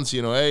 months,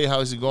 you know, hey,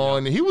 how's it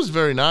going? And he was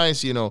very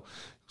nice, you know.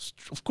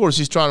 Of course,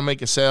 he's trying to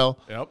make a sale.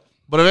 Yep.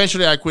 But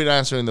eventually, I quit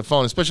answering the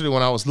phone, especially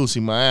when I was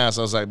losing my ass.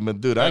 I was like, "Man,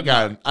 dude, I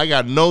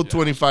got no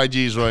 25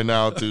 G's right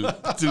now to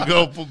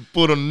go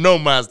put on no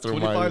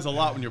mastermind." 25 is a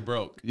lot when you're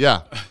broke.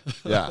 Yeah.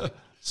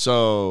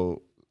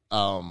 So,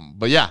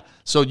 but yeah.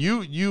 So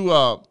you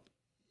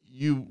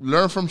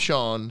learn from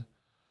Sean,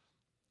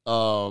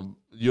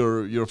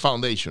 your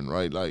foundation,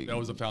 right? Like that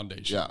was a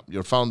foundation. Yeah,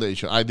 your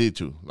foundation. I did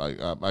too.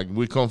 Like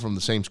we come from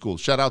the same school.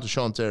 Shout out to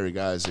Sean Terry,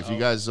 guys. If you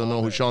guys don't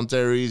know who Sean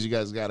Terry is, you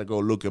guys got to go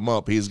look him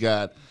up.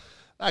 That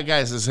guy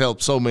has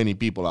helped so many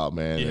people out,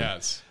 man. He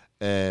has.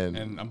 And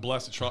I'm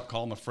blessed to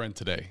call him a friend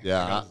today.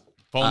 Yeah.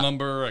 Phone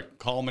number, I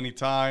call him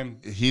anytime.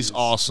 He's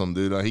awesome,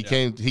 dude. He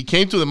came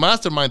to the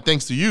mastermind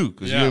thanks to you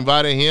because you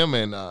invited him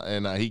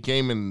and he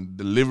came and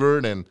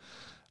delivered and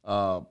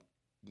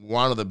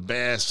one of the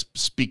best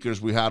speakers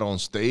we had on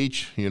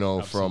stage, you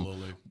know, from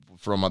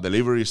a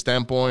delivery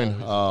standpoint.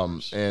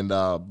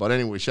 But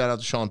anyway, shout out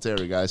to Sean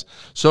Terry, guys.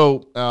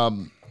 So all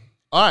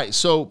right,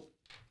 so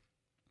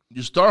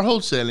you start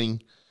wholesaling.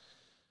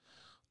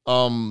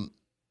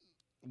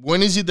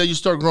 When is it that you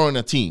start growing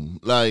a team?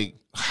 Like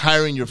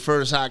hiring your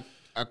first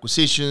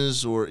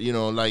acquisitions or, you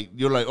know, like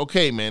you're like,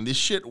 okay, man, this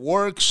shit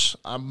works.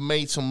 I've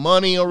made some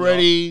money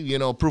already. Yep. You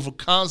know, proof of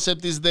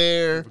concept is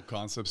there. Proof of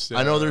concept's there.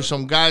 I know there's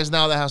some guys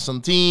now that have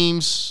some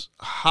teams.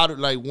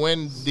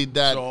 When did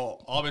that?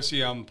 So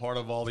obviously I'm part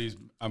of all these.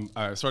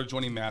 I started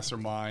joining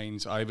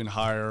masterminds. I even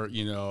hire,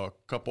 you know, a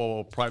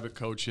couple private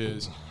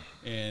coaches.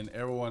 And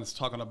everyone's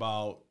talking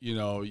about, you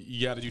know,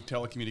 you got to do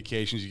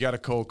telecommunications, you got to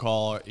cold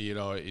call, you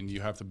know, and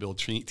you have to build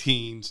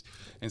teams.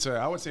 And so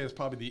I would say it's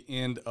probably the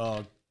end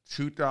of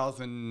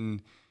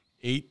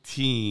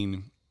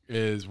 2018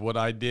 is what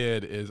I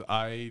did is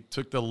I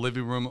took the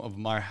living room of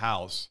my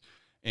house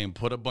and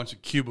put a bunch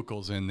of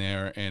cubicles in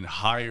there and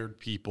hired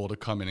people to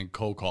come in and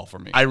cold call for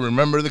me. I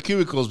remember the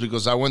cubicles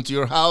because I went to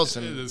your house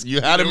and you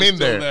had them in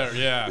there.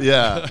 Yeah.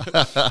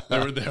 They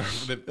were there.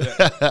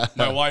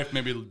 My wife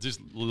maybe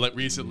just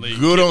recently.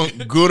 Good on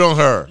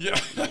her. Yeah.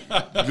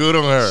 Good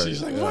on her.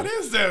 She's like, what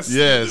is this?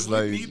 Yes. Do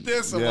we need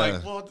this? I'm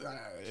like, well,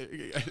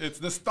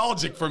 it's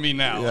nostalgic for me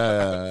now.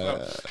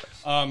 Yeah.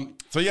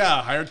 So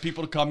I hired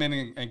people to come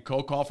in and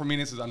cold call for me.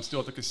 This is I'm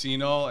still at the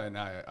casino and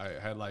I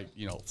had like,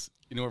 you know,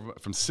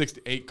 from 6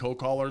 to 8 cold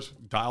callers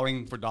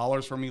dialing for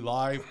dollars for me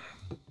live.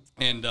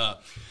 And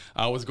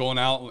I was going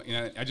out,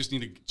 and I just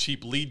needed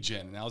cheap lead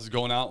gen. And I was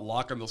going out,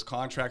 locking those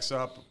contracts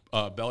up,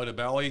 belly to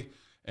belly.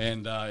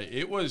 And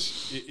it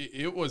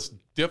was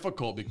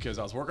difficult because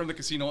I was working at the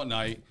casino at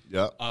night.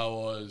 Yeah. I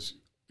was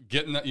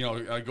getting, you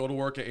know, I go to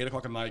work at 8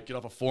 o'clock at night, get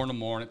up at 4 in the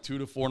morning, 2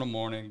 to 4 in the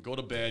morning, go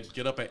to bed,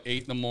 get up at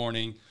 8 in the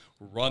morning,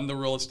 run the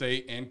real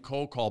estate and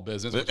cold call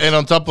business. And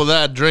on top of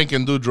that, drink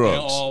and do drugs.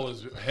 I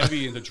was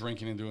heavy into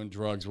drinking and doing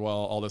drugs while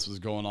all this was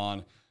going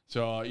on.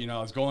 So, you know,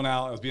 I was going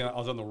out, I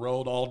was on the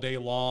road all day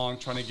long,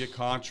 trying to get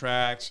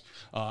contracts,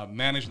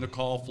 managing the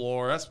call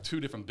floor. That's 2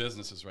 different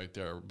businesses right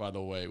there, by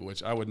the way,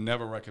 which I would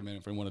never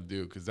recommend for anyone to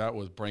do because that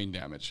was brain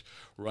damage.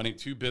 Running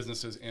 2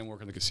 businesses and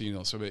working the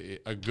casino. So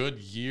a good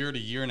year to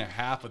year and a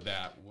half of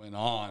that went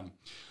on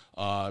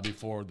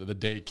before the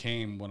day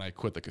came when I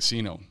quit the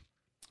casino.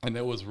 And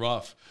it was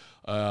rough,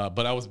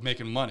 but I was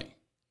making money.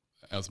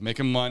 I was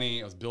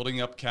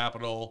building up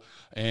capital,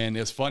 and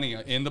it's funny,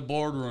 in the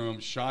boardroom,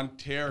 Sean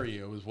Terry,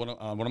 it was one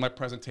of my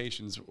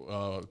presentations,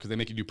 because they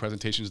make you do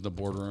presentations in the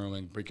boardroom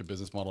and break your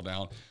business model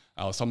down.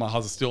 I was talking about how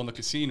I was still in the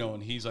casino,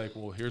 and he's like,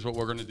 well, here's what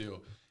we're going to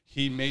do.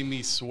 He made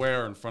me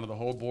swear in front of the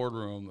whole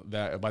boardroom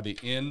that by the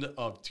end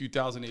of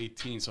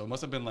 2018, so it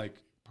must have been like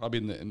probably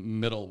in the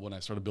middle when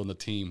I started building the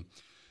team,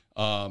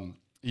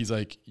 he's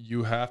like,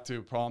 you have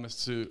to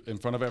promise to, in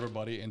front of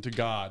everybody and to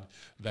God,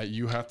 that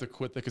you have to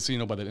quit the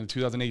casino by the end of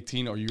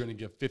 2018, or you're going to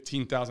give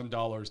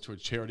 $15,000 to a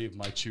charity of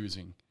my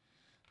choosing.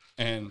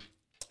 And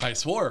I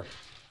swore.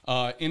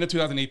 Into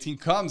 2018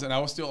 comes, and I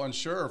was still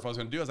unsure if I was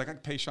going to do it. I was like, I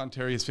can pay Sean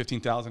Terry his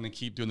 $15,000 and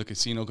keep doing the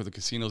casino because the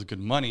casino is good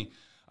money.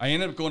 I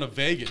ended up going to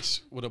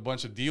Vegas with a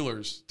bunch of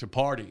dealers to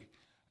party,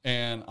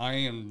 and I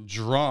am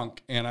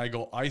drunk, and I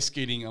go ice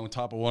skating on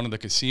top of one of the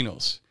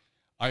casinos.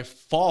 I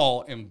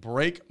fall and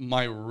break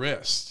my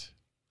wrist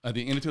at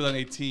the end of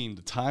 2018,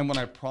 the time when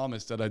I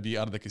promised that I'd be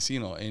out of the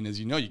casino. And as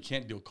you know, you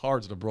can't deal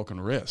cards with a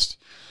broken wrist.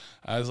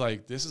 I was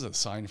like, this is a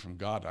sign from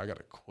God. I got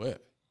to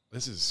quit.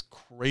 This is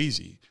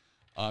crazy.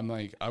 I'm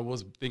like, I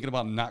was thinking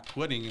about not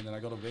quitting, and then I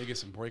go to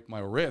Vegas and break my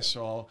wrist.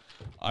 So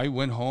I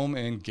went home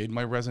and gave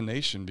my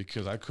resignation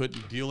because I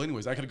couldn't deal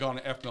anyways. I could have gone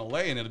to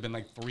FMLA, and it had been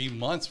like 3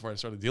 months before I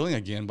started dealing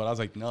again. But I was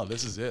like, no,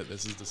 this is it.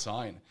 This is the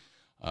sign.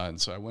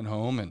 And so I went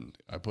home and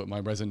I put my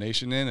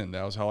resignation in, and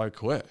that was how I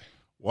quit.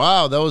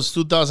 Wow, that was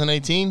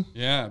 2018?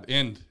 Yeah,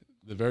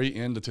 the very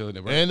end of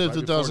 2018. End of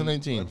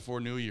 2018. Right before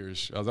New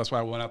Year's. That's why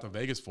I went out to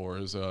Vegas for.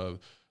 It was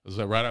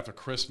like right after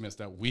Christmas,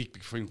 that week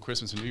between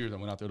Christmas and New Year's, I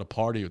went out there to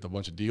party with a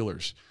bunch of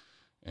dealers.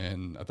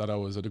 And I thought it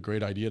was a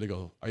great idea to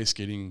go ice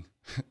skating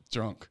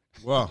drunk.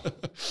 Wow.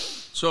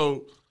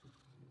 So,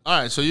 all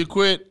right, so you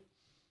quit.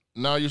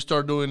 Now you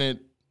start doing it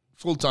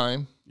full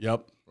time.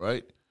 Yep.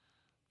 Right?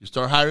 You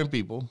start hiring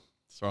people.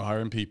 Start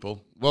hiring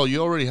people. Well, you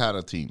already had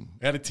a team.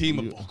 I had a team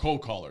of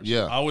cold callers.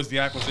 Yeah. I was the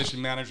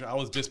acquisition manager. I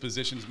was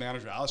dispositions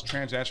manager. I was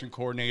transaction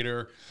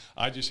coordinator.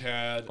 I just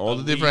had all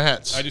the different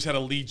hats. I just had a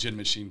lead gen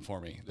machine for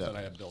me that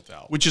I had built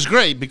out. Which is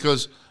great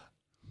because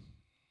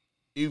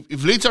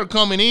if leads are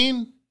coming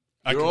in,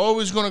 you're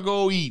always gonna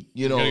go eat.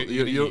 You know,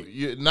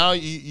 now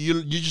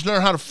you just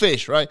learn how to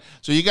fish, right?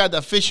 So you got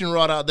that fishing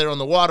rod out there on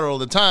the water all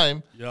the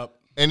time. Yep.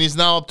 And it's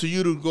now up to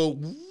you to go.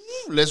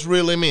 Let's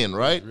reel him in,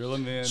 right? Reel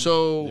him in.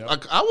 So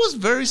I was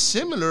very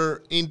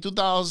similar in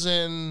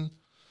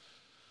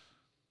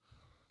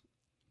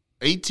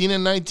 2018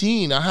 and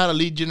 19. I had a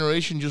lead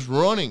generation just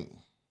running,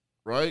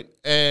 right?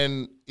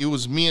 And it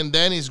was me and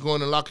Dennis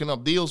going and locking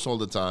up deals all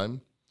the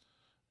time.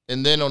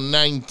 And then on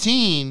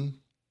 19,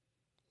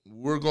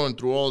 we're going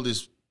through all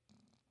this,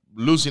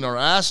 losing our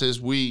asses.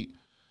 The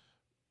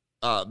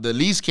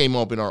lease came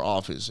up in our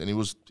office, and it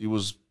was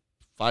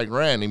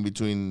 $5,000 in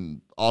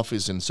between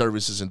office and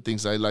services and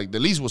things like the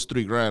lease was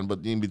 $3,000,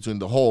 but in between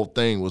the whole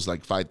thing was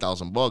like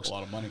 $5,000. A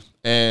lot of money.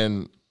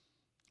 And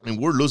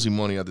we're losing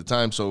money at the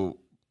time. So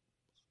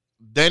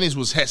Dennis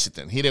was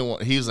hesitant. He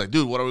was like,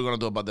 dude, what are we gonna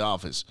do about the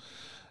office?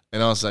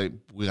 And I was like,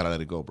 we gotta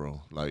let it go,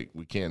 bro. Like,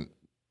 we can't,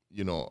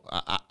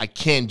 I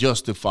can't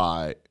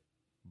justify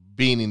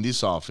being in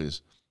this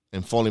office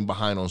and falling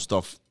behind on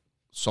stuff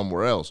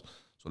somewhere else.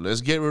 So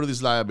let's get rid of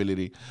this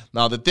liability.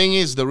 Now, the thing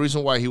is, the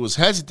reason why he was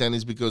hesitant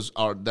is because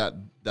that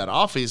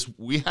office,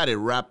 we had it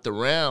wrapped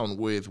around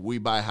with we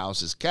buy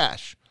houses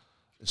cash.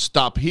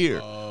 Stop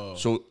here. Oh.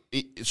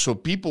 So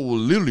people will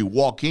literally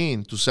walk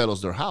in to sell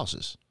us their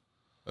houses.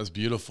 That's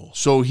beautiful.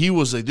 So he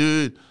was like,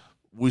 dude,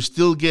 we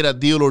still get a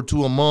deal or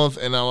two a month.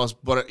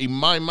 But in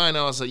my mind,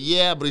 I was like,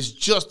 yeah, but it's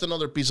just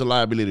another piece of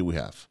liability we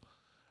have.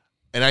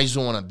 And I just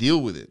don't want to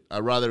deal with it.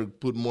 I'd rather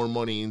put more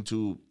money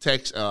into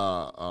text,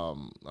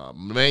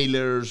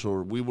 mailers,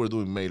 or we were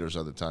doing mailers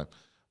at the time.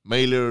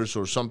 Mailers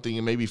or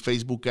something, maybe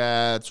Facebook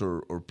ads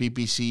or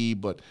PPC.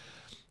 But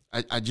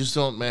I just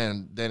don't,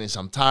 man, Dennis,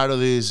 I'm tired of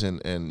this.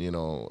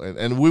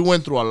 And we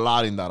went through a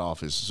lot in that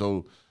office.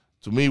 So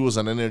to me, it was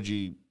an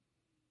energy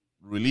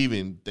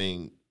relieving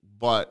thing.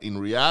 But in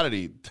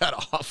reality, that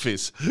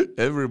office,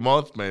 every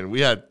month, man,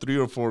 we had 3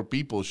 or 4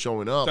 people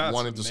showing up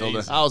wanting to sell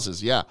their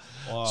houses. Yeah.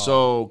 Wow.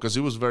 So, because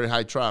it was very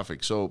high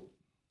traffic. So,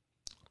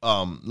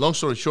 long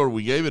story short,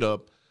 we gave it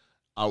up.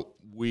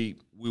 We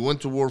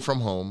went to work from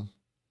home.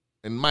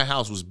 And my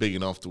house was big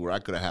enough to where I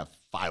could have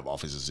 5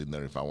 offices in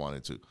there if I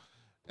wanted to.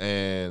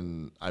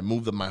 And I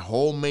moved my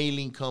whole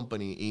mailing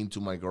company into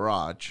my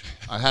garage.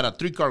 I had a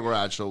 3-car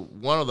garage, so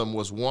one of them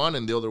was 1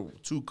 and the other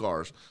 2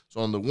 cars.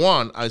 So on the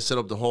 1, I set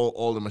up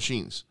all the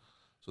machines.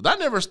 So that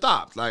never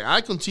stopped. Like,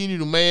 I continued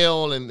to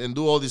mail and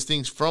do all these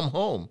things from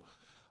home.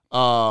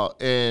 But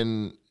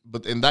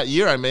in that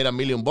year, I made $1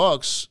 million,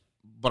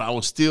 but I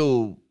was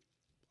still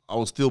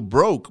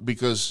broke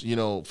because,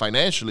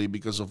 financially,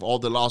 because of all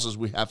the losses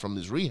we had from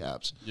these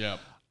rehabs. Yeah.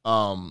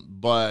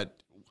 But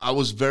I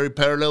was very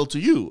parallel to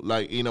you.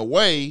 Like, in a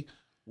way,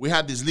 we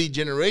had this lead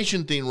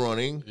generation thing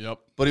running. Yep.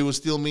 But it was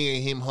still me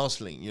and him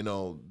hustling,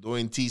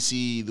 doing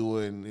TC,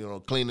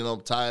 doing, cleaning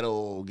up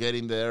title,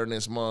 getting the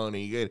earnest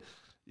money,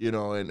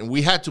 and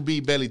we had to be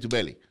belly to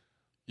belly.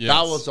 Yes.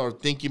 That was our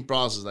thinking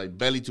process, like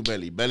belly to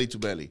belly, belly to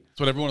belly. That's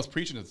what everyone was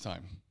preaching at the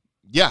time.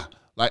 Yeah.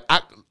 Like,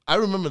 I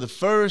remember the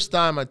first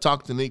time I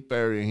talked to Nick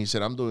Perry and he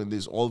said, I'm doing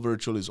this all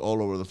virtual, it's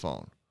all over the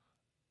phone.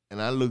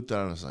 And I looked at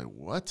him and I was like,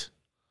 what?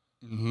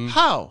 Mm-hmm.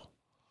 How?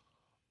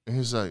 And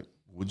he's like,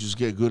 we just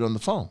get good on the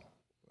phone.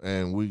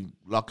 and we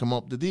lock him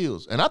up the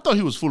deals. And I thought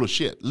he was full of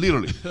shit,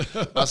 literally.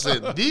 I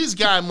said, this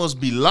guy must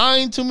be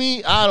lying to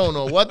me. I don't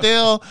know what the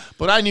hell.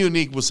 But I knew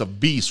Nick was a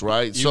beast,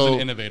 right? He was an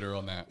innovator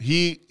on that.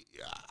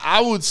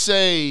 I would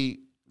say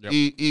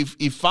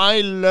if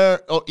I learn,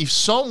 or if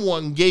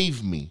someone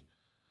gave me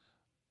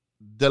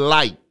the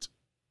light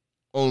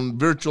on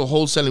virtual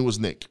wholesaling, was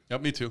Nick.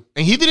 Yep, me too.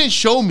 And he didn't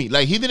show me,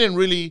 like he didn't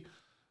really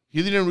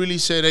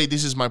say, hey,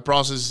 this is my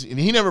process. And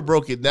he never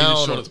broke it down. He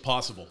just showed it's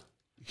possible.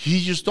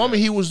 He just told me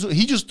he was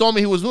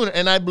doing it,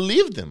 and I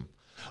believed him.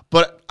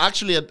 But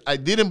actually, I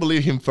didn't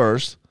believe him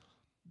first.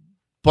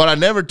 But I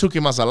never took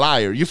him as a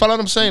liar. You follow what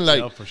I'm saying? Like,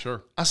 yeah, for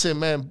sure. I said,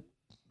 man,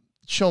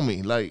 show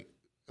me, like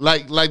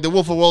the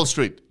Wolf of Wall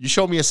Street. You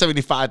show me a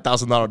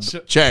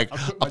 $75,000 check,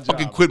 I'll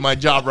fucking quit my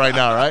job right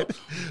now, right?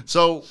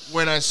 So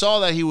when I saw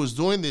that he was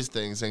doing these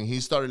things, and he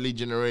started lead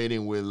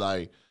generating with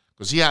like,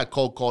 because he had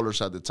cold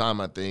callers at the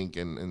time, I think,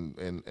 and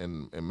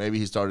maybe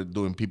he started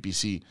doing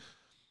PPC.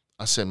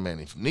 I said, man,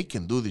 if Nick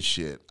can do this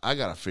shit, I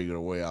got to figure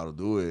a way how to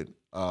do it.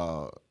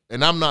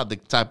 And I'm not the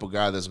type of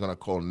guy that's going to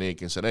call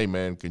Nick and say, hey,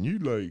 man, can you,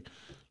 like,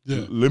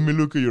 let me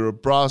look at your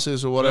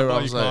process or whatever.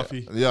 I was like,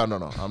 coffee? Yeah, no,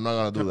 I'm not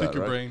going to do that,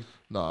 right? Brain.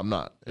 No, I'm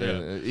not.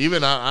 Yeah.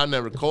 Even I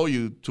never call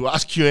you to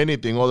ask you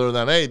anything other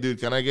than, hey,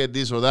 dude, can I get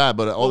this or that?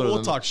 But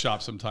we'll talk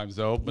shop sometimes,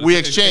 though. But we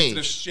exchange.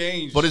 It's an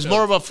exchange. But it's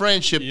more of a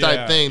friendship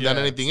type thing than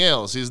anything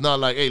else. It's not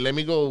like, hey, let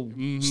me go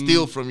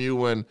steal from you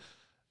when –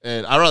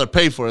 and I'd rather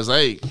pay for it. It's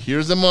like, hey,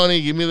 here's the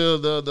money. Give me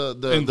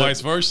the and vice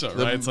versa,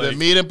 right? It's the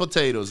meat and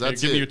potatoes.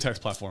 That's it. Give me your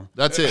text platform.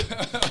 That's it.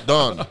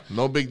 Done.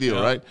 No big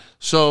deal, right?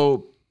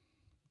 So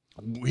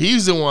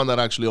he's the one that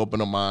actually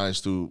opened up my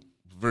eyes to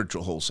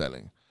virtual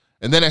wholesaling.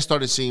 And then I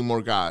started seeing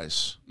more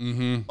guys.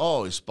 Mm-hmm.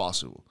 Oh, it's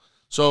possible.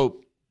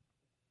 So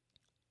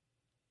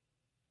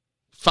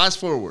fast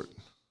forward.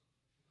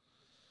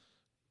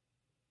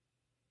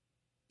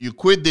 You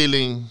quit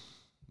dealing.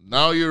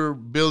 Now you're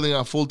building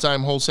a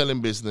full-time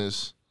wholesaling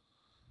business.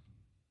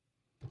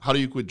 How do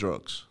you quit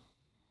drugs?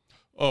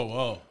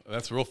 Oh,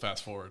 that's real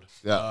fast forward.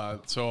 Yeah.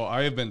 So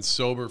I have been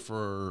sober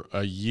for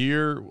a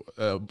year.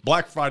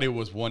 Black Friday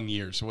was 1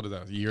 year. So what is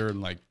that? A year and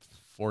like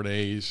 4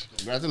 days.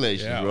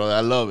 Congratulations, bro.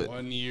 I love it.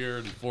 1 year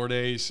and 4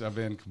 days. I've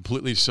been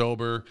completely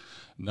sober.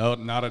 No,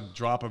 not a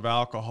drop of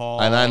alcohol.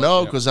 And I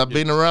know because I've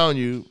been around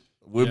you.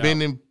 We've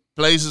been in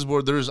places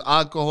where there's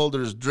alcohol,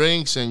 there's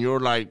drinks, and you're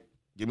like,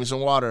 give me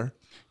some water.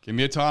 Give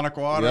me a tonic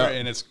water,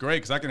 and it's great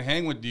because I can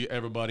hang with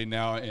everybody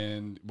now,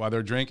 and while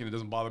they're drinking, it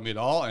doesn't bother me at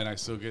all, and I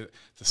still get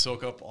to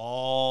soak up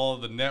all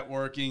the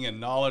networking and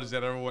knowledge that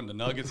the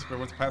nuggets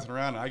everyone's passing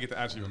around, and I get to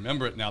actually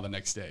remember it now the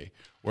next day.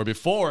 Where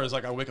before, it's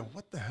like I wake up,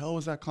 what the hell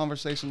was that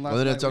conversation last night?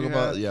 What did I talk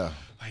about? Yeah.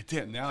 I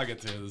did. Now I get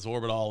to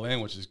absorb it all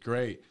in, which is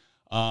great.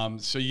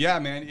 So yeah,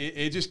 man,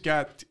 it just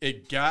got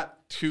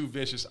too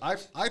vicious. I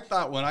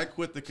thought when I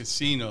quit the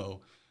casino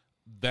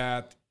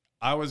that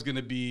I was going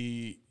to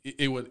be,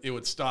 it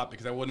would stop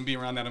because I wouldn't be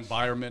around that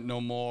environment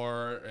no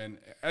more. And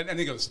I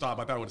think it would stop.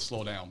 I thought it would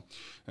slow down.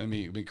 Let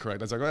me be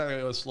correct. I was like,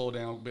 it would slow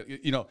down.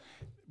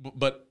 But,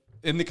 but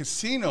in the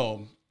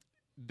casino,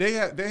 they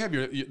have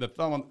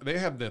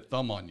the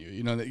thumb on you.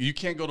 You know, you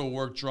can't go to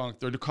work drunk.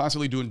 They're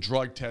constantly doing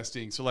drug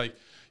testing. So like,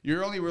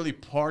 you're only really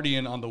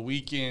partying on the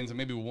weekends and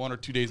maybe 1 or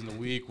 2 days in the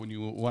week when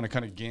you want to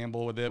kind of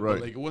gamble with it. Right.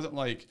 But like, it wasn't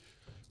like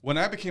when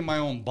I became my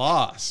own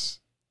boss,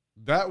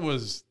 that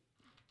was,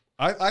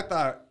 I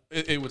thought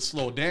it would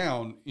slow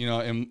down,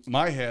 in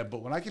my head.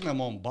 But when I became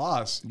my own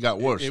boss, it got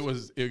worse.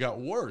 It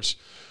got worse.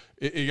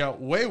 It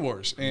got way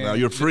worse. And now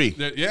you're free.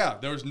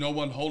 There was no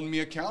one holding me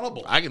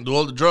accountable. I can do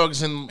all the drugs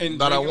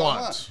that I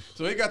want.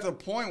 So it got to the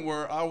point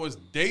where I was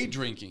day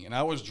drinking, and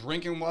I was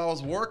drinking while I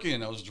was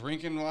working. I was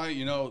drinking while,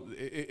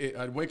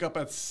 I'd wake up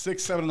at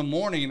 6, 7 in the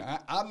morning. And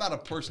I'm not a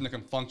person that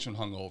can function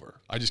hungover.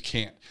 I just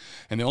can't.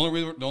 And the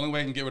only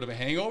way I can get rid of a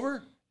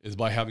hangover is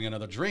by having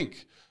another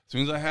drink. As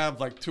soon as I have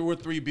like 2 or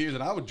 3 beers,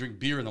 and I would drink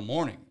beer in the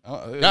morning.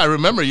 I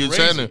remember you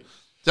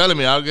telling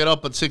me I'll get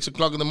up at 6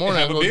 o'clock in the morning,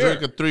 I'll go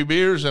drink 3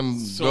 beers and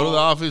go to the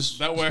office.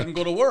 That way I can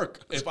go to work.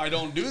 If I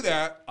don't do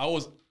that, I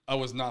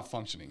was not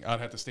functioning.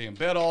 I'd have to stay in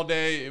bed all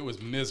day. It was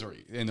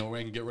misery. And the way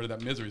I can get rid of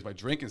that misery is by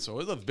drinking. So it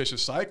was a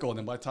vicious cycle. And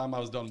then by the time I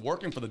was done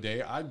working for the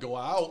day, I'd go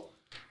out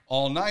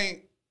all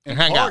night and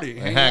party,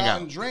 hang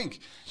out and drink.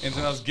 And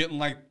then I was getting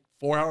like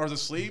 4 hours of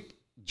sleep.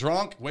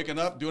 Drunk, waking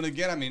up, doing it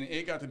again. I mean,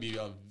 it got to be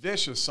a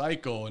vicious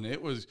cycle, and it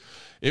was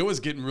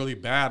getting really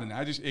bad. And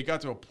it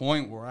got to a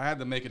point where I had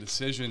to make a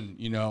decision.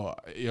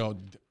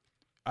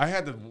 I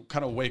had to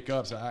kind of wake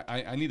up. So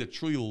I need to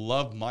truly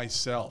love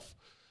myself,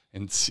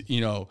 and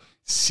I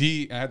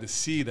had to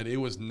see that it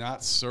was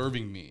not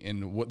serving me,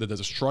 and what the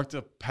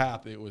destructive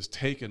path it was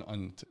taking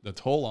on the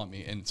toll on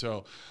me. And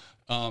so,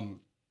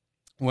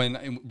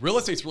 when real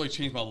estate's really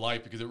changed my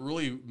life because it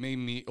really made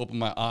me open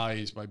my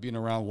eyes by being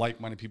around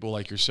like-minded people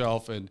like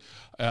yourself and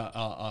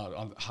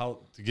on how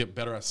to get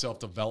better at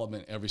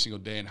self-development every single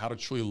day and how to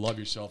truly love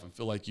yourself and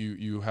feel like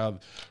you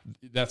have.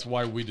 That's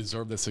why we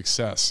deserve the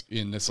success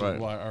in this. Right.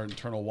 Why our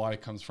internal why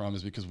comes from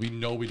is because we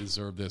know we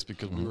deserve this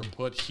because we were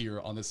put here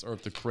on this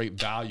earth to create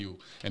value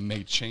and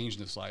make change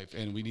in this life,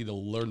 and we need to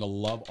learn to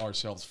love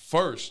ourselves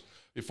first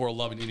before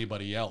loving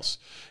anybody else.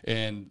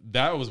 And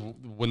that was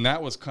when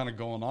that was kind of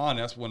going on.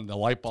 That's when the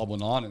light bulb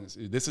went on. And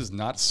this is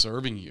not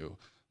serving you.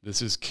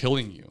 This is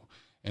killing you.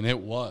 And it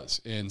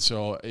was. And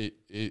so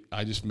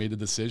I just made a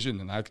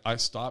decision, and I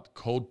stopped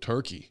cold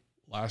turkey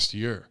last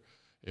year.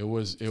 It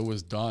was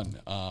done.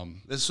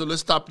 So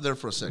let's stop there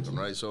for a second,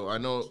 right? So I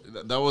know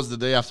that was the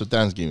day after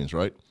Thanksgiving,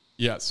 right?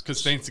 Yes,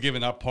 because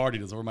Thanksgiving, I partied.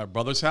 It was over my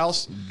brother's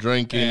house.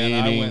 Drinking,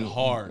 and eating. I went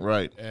hard.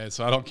 Right. And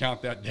so I don't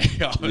count that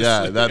day, obviously.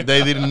 Yeah, that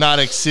day did not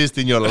exist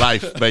in your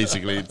life,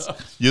 basically.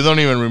 You don't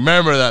even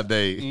remember that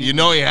day. Mm-hmm. You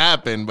know it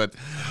happened, but...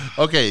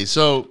 Okay,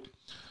 so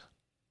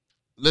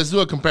let's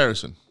do a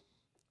comparison.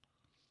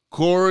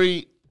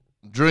 Corey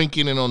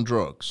drinking and on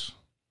drugs,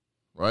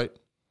 right?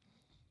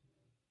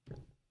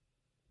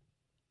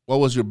 What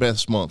was your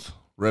best month,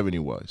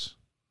 revenue-wise?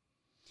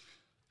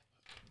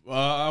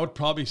 I would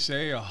probably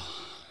say...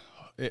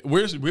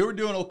 we were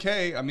doing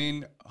okay. I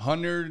mean,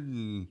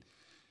 130,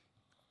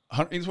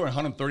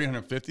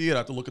 150. I'd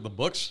have to look at the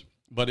books,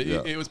 but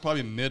it was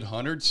probably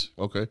mid-hundreds.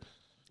 Okay.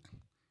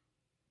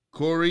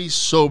 Corey,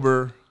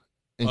 sober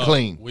and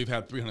clean. We've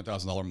had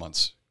 $300,000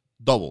 months.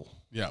 Double.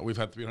 Yeah, we've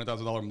had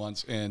 $300,000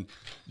 months, and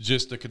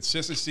just the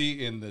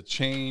consistency and the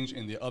change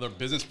and the other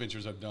business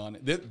ventures I've done.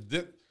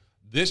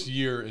 This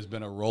year has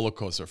been a roller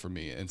coaster for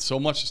me, and so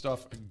much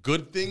stuff,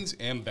 good things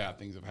and bad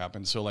things have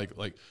happened. So like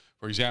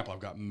for example, I've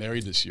gotten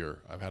married this year.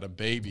 I've had a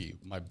baby.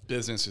 My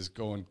business is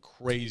going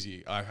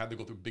crazy. I had to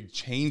go through a big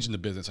change in the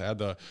business. I had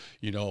to,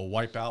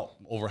 wipe out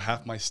over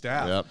half my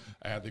staff. Yep.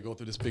 I had to go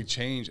through this big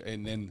change,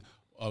 and then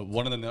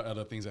one of the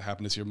other things that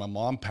happened this year, my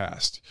mom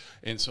passed,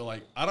 and so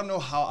I don't know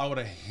how I would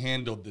have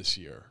handled this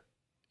year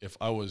if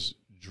I was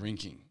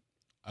drinking.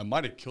 I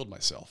might have killed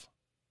myself.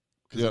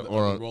 Yeah,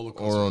 or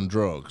on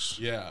drugs.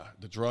 Yeah,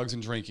 the drugs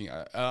and drinking.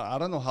 I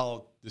don't know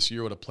how this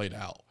year would have played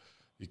out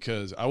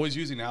because I was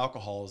using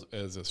alcohol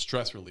as a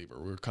stress reliever.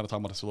 We were kind of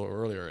talking about this a little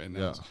earlier. And,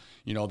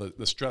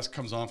 the stress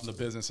comes on from the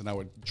business, and I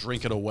would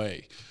drink it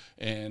away.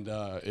 And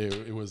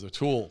it was a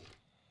tool.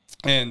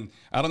 And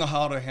I don't know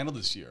how to handle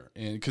this year,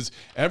 and because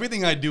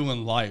everything I do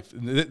in life,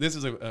 this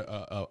is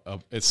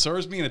it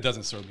serves me and it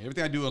doesn't serve me.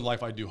 Everything I do in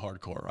life, I do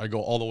hardcore. I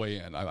go all the way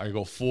in. I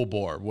go full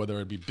bore, whether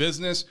it be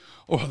business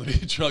or whether it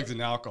be drugs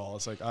and alcohol.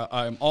 It's like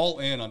I'm all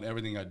in on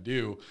everything I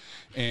do,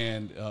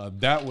 and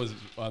that was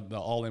the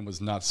all in was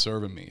not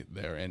serving me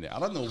there. And I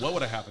don't know what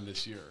would have happened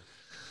this year.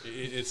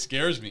 It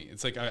scares me.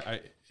 It's like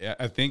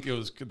I think it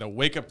was the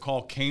wake up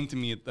call came to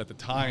me at the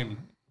time.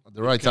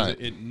 The right time.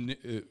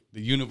 The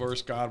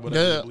universe, God,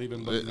 whatever you believe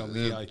in, but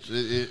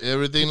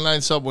everything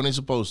lines up when it's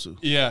supposed to.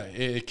 Yeah,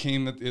 it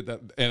came, and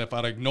if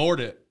I'd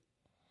ignored it,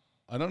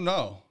 I don't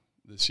know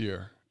this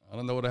year. I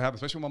don't know what happened,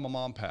 especially when my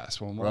mom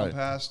passed. When my mom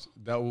passed,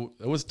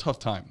 it was a tough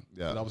time.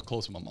 Yeah, I was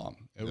close to my mom.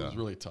 It was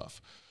really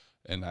tough,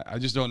 and I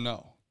just don't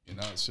know.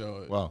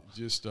 So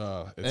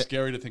it's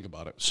scary to think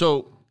about it.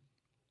 So,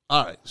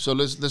 all right, so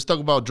let's talk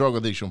about drug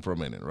addiction for a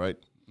minute, right?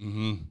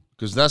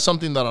 Because that's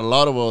something that a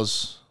lot of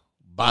us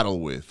battle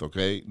with,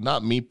 okay?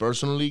 Not me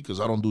personally, because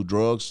I don't do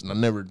drugs, and I've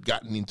never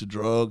gotten into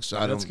drugs.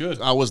 That's good.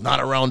 I was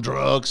not around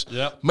drugs.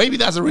 Yep. Maybe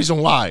that's the reason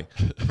why.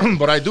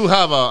 But I do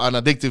have an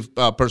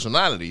addictive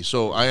personality,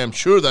 so I am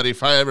sure that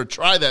if I ever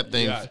try that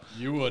thing,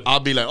 you would. I'll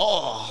be like,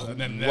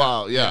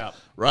 wow,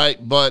 right?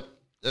 But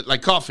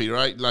like coffee,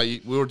 right?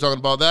 Like we were talking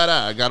about that.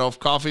 I got off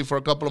coffee for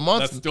a couple of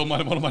months. That's still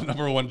one of my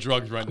number one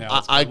drugs right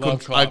now.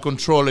 I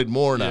control it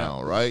more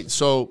now, right?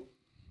 So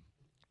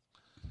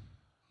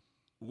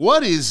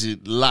what is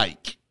it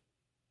like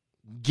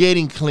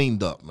getting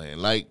cleaned up, man?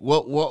 Like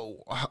what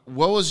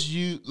was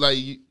you like?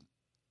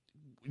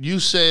 You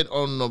said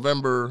on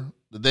November,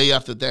 the day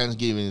after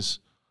Thanksgiving's,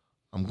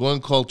 I'm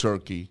going cold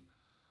turkey.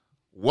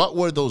 What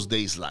were those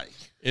days like?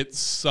 It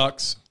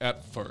sucks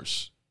at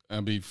first.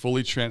 And be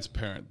fully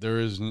transparent.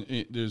 There's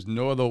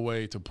no other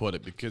way to put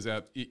it because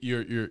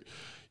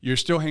you're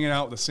still hanging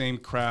out with the same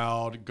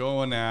crowd,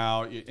 going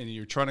out, and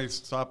you're trying to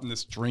stop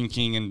this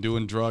drinking and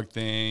doing drug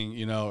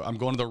thing. I'm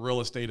going to the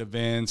real estate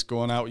events,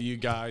 going out with you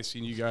guys,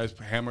 seeing you guys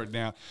hammer it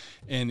down,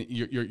 and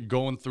you're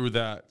going through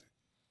that.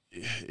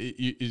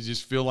 You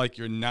just feel like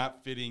you're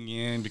not fitting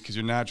in because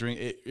you're not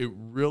drinking. It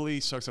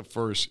really sucks at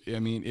first. I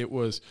mean,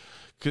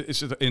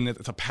 it's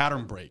a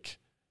pattern break.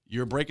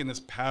 You're breaking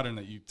this pattern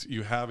that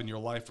you have in your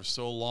life for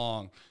so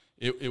long.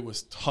 It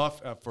was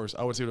tough at first.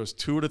 I would say it was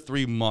 2 to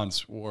 3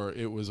 months where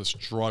it was a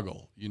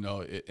struggle,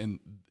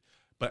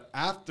 but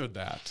after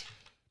that,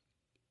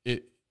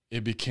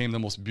 it became the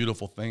most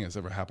beautiful thing that's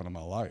ever happened in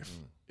my life.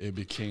 It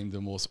became the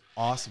most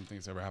awesome thing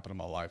that's ever happened in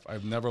my life.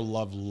 I've never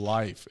loved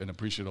life and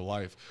appreciated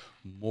life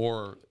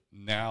more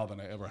now than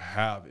I ever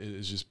have.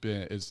 It's just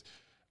been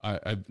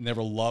I've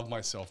never loved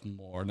myself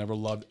more, never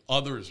loved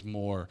others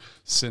more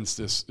since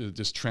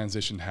this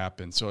transition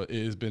happened. So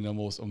it has been the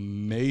most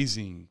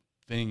amazing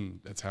thing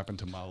that's happened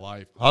to my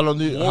life. How long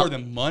do you, more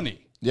than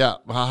money? Yeah.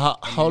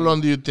 How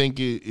long do you think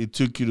it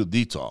took you to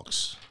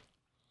detox?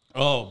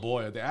 Oh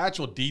boy, the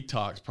actual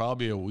detox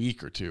probably a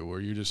week or two,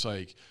 where you're just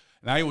like,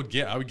 and I would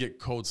get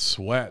cold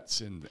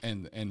sweats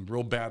and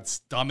real bad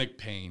stomach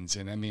pains,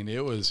 and I mean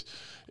it was,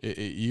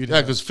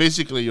 because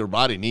physically your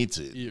body needs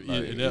it.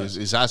 It does.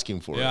 It's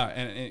asking for it. Yeah,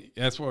 and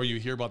that's where you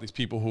hear about these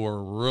people who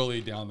are really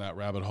down that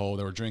rabbit hole.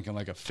 They were drinking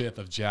like a fifth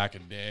of Jack a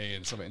day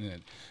and stuff. And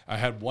then I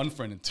had one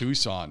friend in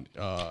Tucson.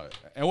 I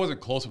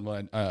wasn't close with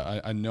him,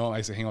 but I know I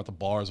used to hang out at the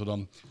bars with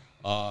him.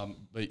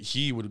 But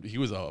he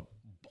was a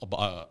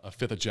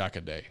fifth of Jack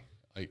a day,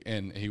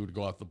 and he would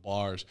go out to the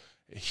bars.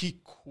 He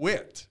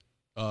quit.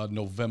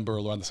 November,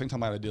 around the same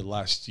time I did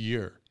last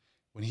year.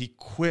 When he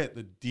quit,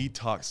 the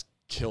detox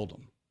killed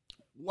him.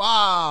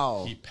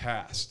 Wow. He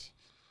passed.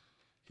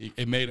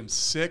 It made him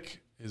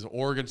sick. His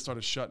organs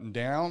started shutting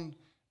down,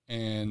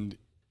 and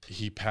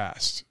he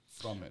passed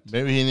from it.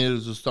 Maybe he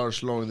needed to start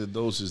slowing the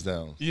doses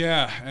down.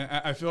 Yeah,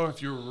 and I feel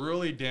if you're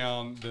really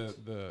down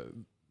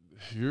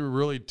if you're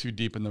really too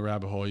deep in the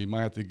rabbit hole, you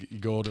might have to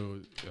go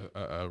to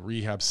a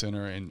rehab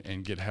center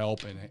and get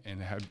help and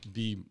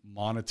be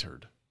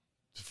monitored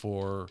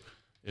for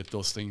if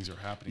those things are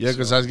happening. Yeah,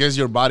 because I guess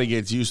your body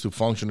gets used to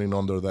functioning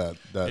under that.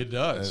 It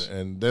does.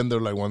 And then they're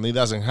like, when he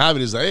doesn't have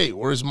it, it's like, hey,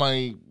 where's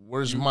my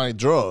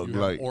drug?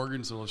 You have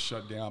organs that will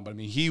shut down. But I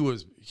mean, he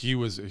was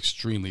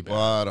extremely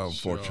bad. What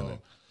unfortunate.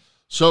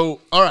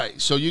 So all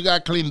right, so you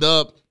got cleaned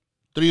up,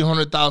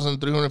 $300,000,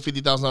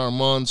 $350,000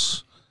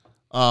 months.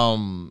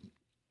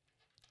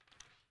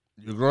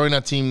 You're growing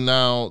a team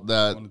now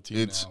that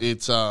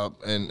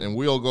and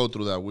we all go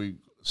through that. We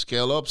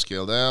scale up,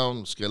 scale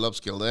down, scale up,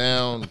 scale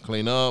down,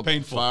 clean up,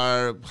 painful,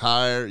 fire,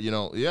 hire.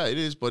 Yeah, it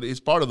is, but it's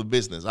part of the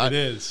business. It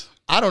is.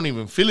 I don't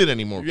even feel it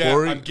anymore,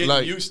 Corey. I'm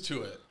getting used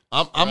to it.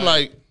 I'm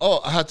like,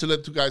 I had to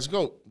let two guys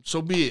go.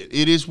 So be it.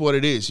 It is what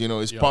it is.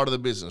 It's part of the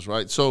business,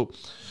 right? So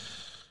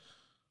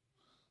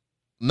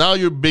now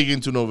you're big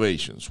into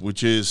Novations,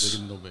 which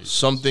is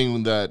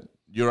something that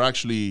you're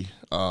actually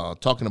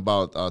talking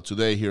about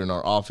today here in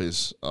our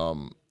office.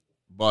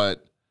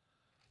 But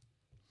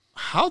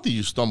how did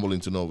you stumble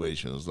into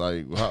Novations?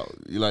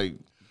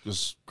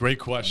 Great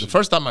question. The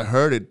first time I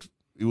heard it,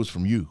 it was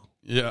from you.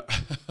 Yeah.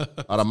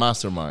 At a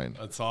mastermind.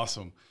 That's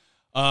awesome.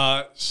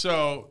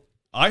 So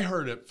I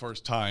heard it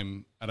first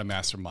time at a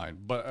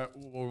mastermind, but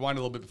we'll rewind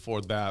a little bit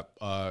before that.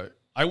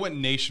 I went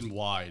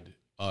nationwide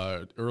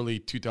early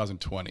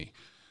 2020.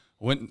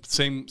 Went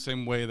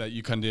same way that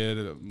you kind of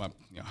did.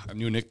 I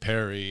knew Nick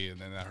Perry,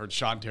 and then I heard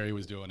Sean Terry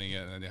was doing it,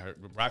 and then I heard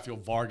Rafael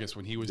Vargas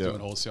when he was doing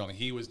wholesaling,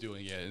 he was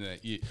doing it. And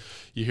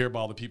you hear about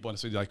all the people in the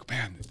city like,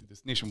 man,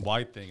 this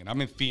nationwide thing. And I'm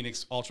in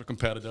Phoenix, ultra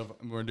competitive,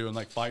 and we're doing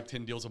like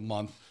 5-10 deals a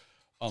month,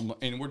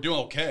 and we're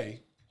doing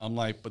okay. I'm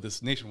like, but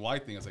this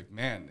nationwide thing, I was like,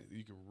 man,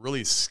 you could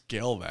really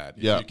scale that.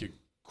 Yeah. You could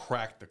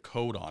crack the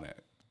code on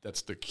it.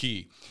 That's the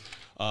key.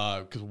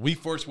 Because we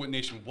first went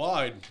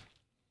nationwide.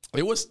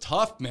 It was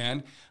tough,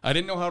 man. I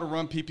didn't know how to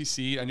run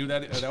PPC. I knew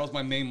that was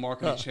my main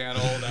marketing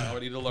channel that I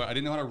needed to learn. I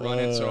didn't know how to run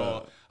it,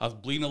 so I was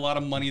bleeding a lot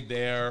of money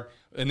there.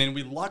 And then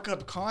we'd lock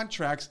up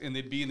contracts, and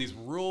they'd be in these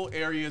rural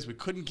areas. We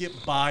couldn't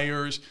get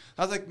buyers.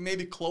 I was like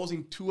maybe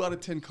closing 2 out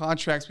of 10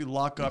 contracts we'd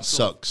lock up.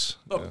 Sucks.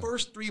 The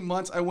first 3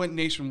 months I went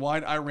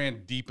nationwide, I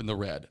ran deep in the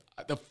red.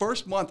 The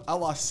first month, I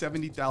lost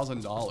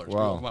 $70,000.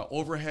 Wow. My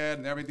overhead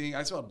and everything.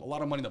 I still had a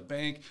lot of money in the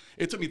bank.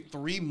 It took me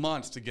 3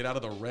 months to get out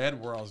of the red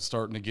where I was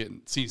starting to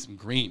see some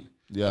green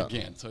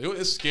again. So it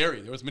was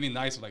scary. There was many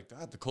nights like, I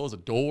had to close the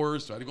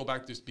doors. So I had to go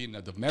back to just being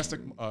a domestic,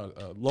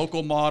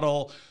 local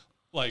model.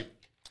 Like,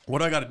 what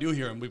do I got to do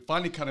here? And we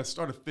finally kind of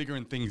started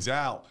figuring things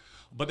out.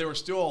 But there were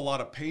still a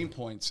lot of pain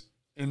points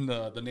in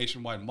the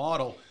nationwide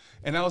model.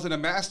 And I was in a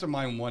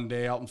mastermind one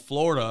day out in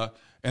Florida,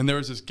 and there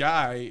was this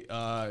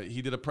guy,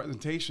 he did a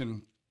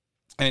presentation,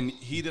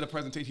 he did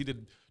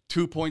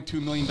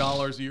 $2.2 million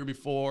a year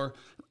before,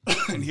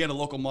 and he had a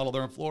local model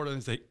there in Florida,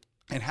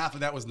 and half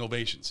of that was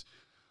Novations.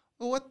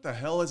 Well, what the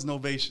hell is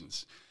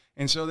Novations?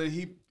 And so then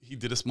he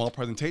did a small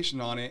presentation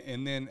on it,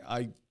 and then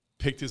I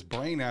picked his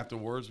brain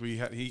afterwards.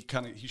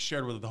 He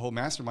shared with the whole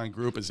mastermind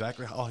group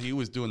exactly how he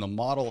was doing the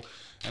model,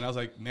 and I was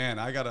like, man,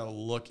 I got to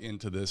look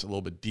into this a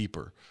little bit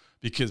deeper.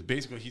 Because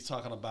basically he's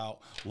talking about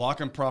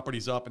locking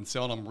properties up and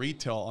selling them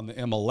retail on the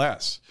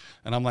MLS.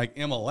 And I'm like,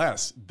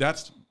 MLS,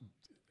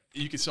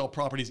 you can sell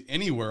properties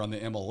anywhere on the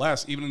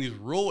MLS, even in these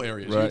rural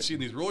areas. Right. You can see in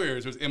these rural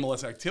areas, there's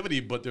MLS activity,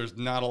 but there's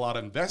not a lot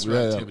of investor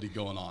activity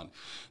going on.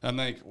 And I'm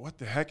like, what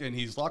the heck? And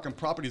he's locking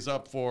properties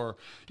up for,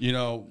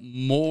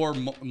 more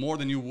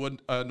than you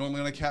would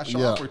normally on a cash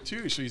offer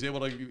too. So he's able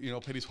to,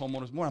 pay these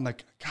homeowners more. I'm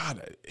like,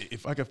 God,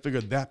 if I could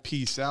figure that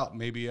piece out,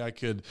 maybe I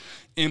could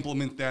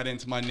implement that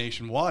into my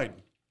nationwide.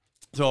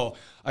 So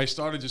I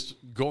started just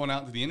going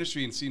out into the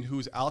industry and seeing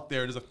who's out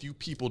there. There's a few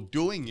people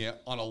doing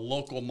it on a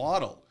local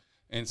model.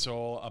 And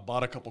so I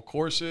bought a couple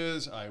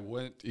courses. I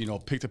went,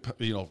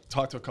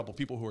 talked to a couple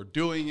people who are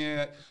doing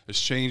it,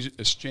 exchanged,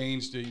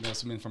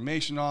 some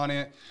information on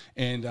it.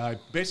 And I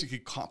basically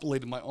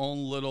compilated my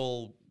own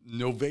little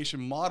Novation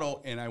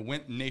model, and I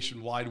went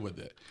nationwide with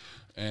it.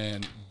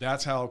 And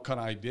that's how kind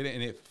of I did it.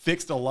 And it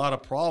fixed a lot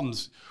of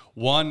problems.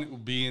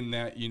 One being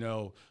that,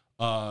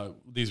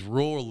 these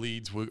rural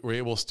leads, we're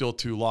able still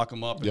to lock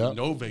them up and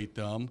novate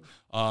them.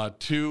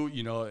 Two,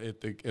 if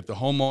the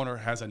homeowner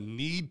has a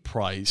need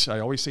price, I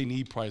always say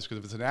need price because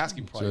if it's an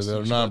asking price, so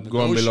they're not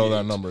going below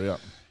that number. Yeah.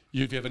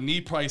 If you have a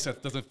need price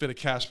that doesn't fit a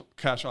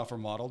cash offer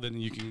model, then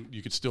you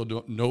could still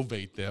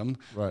novate them.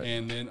 Right.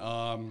 And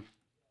then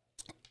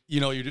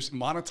you're just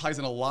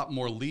monetizing a lot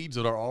more leads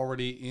that are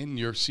already in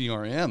your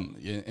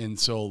CRM, and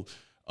so.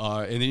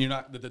 And then you're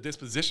not the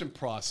disposition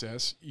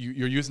process.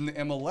 You're using the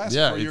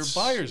MLS for your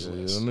buyers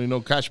list. You don't need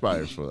no cash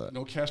buyers for that.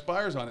 No cash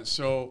buyers on it.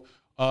 So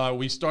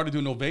we started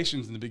doing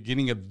novations in the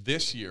beginning of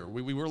this year.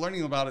 We were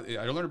learning about it.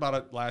 I learned about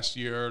it last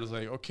year. It was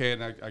like, okay,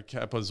 and I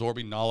kept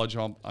absorbing knowledge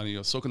on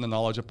soaking the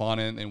knowledge up on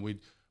it. And we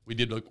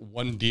did like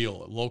one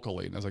deal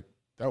locally, and I was like,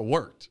 that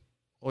worked.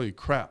 Holy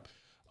crap.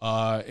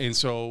 And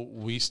so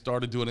we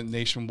started doing it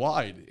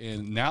nationwide,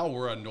 and now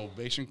we're a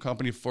novation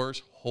company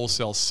first,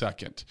 wholesale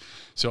second.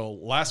 So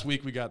last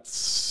week we got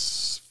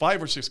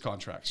 5 or 6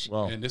 contracts.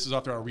 Wow. And this is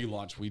after our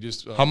relaunch. We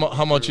just how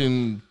much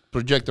in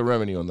projected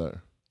revenue on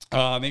there?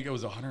 I think it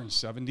was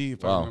 170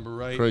 if I remember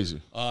right.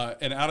 Crazy.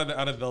 And out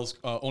of those,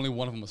 only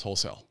one of them was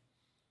wholesale.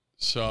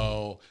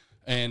 So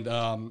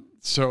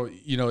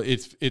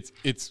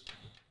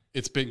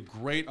it's been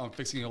great on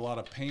fixing a lot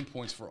of pain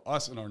points for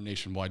us in our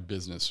nationwide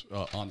business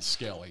on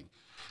scaling,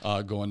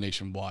 going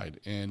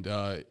nationwide. And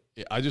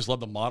I just love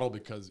the model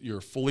because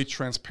you're fully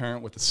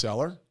transparent with the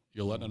seller.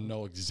 You're letting them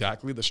know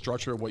exactly the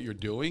structure of what you're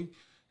doing.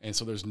 And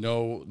so there's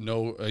no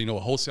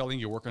wholesaling.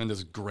 You're working in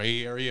this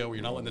gray area where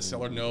you're not letting the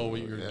seller know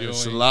what you're doing.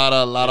 There's a lot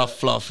of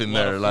fluff in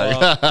there. You don't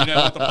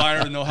want the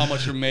buyer to know how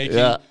much you're making.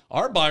 Yeah.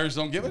 Our buyers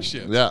don't give a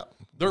shit. Yeah.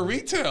 They're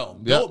retail.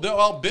 Yeah. They'll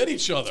outbid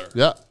each other.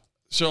 Yeah.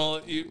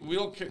 So we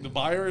don't care. The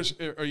buyers,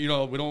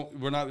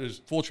 we're not. There's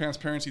full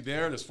transparency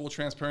there. There's full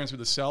transparency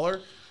with the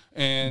seller,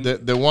 and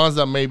the ones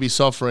that may be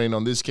suffering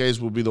on this case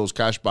will be those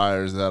cash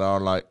buyers that are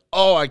like,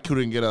 oh, I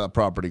couldn't get a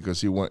property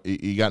because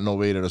he got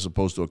novated as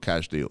opposed to a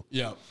cash deal.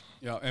 Yeah.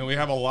 Yeah, and we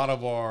have a lot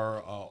of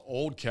our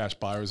old cash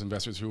buyers,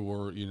 investors who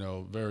were,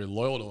 very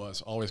loyal to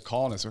us, always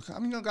calling us. I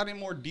don't got any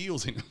more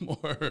deals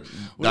anymore.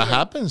 That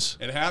happens.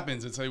 It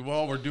happens. It's like,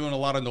 well, we're doing a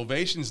lot of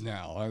novations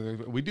now.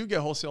 We do get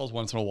wholesales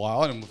once in a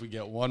while, and if we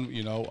get one,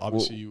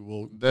 obviously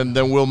we'll. Then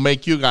we'll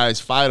make you guys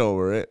fight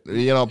over it,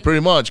 pretty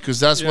much, because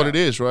that's what it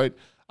is, right?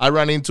 I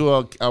ran into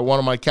one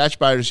of my cash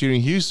buyers here in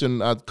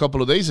Houston a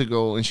couple of days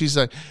ago, and she's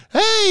like,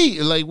 hey,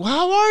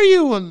 how are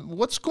you? And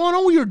what's going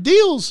on with your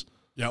deals?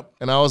 Yep.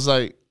 And I was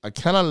like, I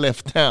kind of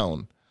left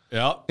town.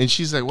 Yeah. And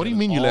she's like, what do you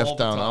mean you left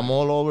town? I'm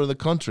all over the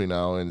country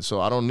now. And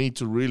so I don't need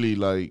to really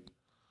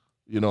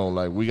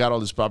we got all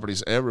these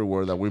properties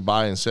everywhere that we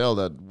buy and sell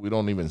that we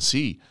don't even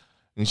see.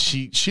 And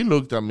she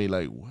looked at me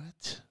like,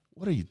 what?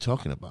 What are you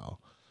talking about?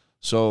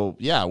 So,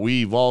 yeah,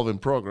 we evolve in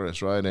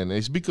progress, right? And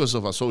it's because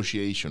of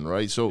association,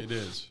 right? So it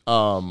is. A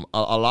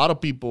lot of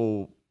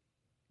people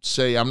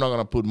say, I'm not going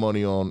to put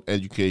money on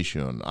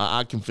education.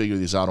 I can figure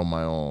this out on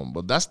my own.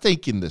 But that's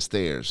taking the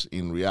stairs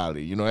in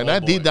reality, and I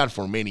did that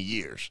for many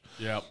years.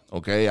 Yeah.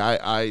 Okay,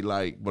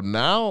 but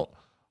now,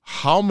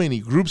 how many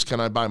groups can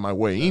I buy my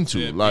way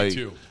into? Me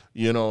too.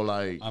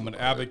 I'm an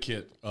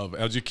advocate of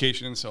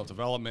education and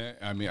self-development.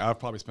 I mean, I've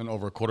probably spent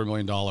over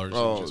 $250,000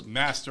 on just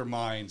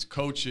masterminds,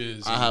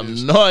 coaches. I have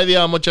no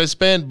idea how much I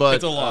spent, but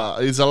it's a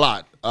lot. It's a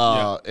lot.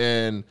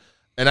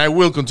 And I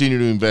will continue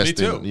to invest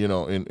in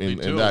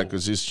that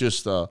because it's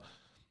just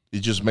it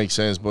just makes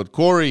sense. But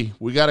Corey,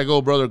 we gotta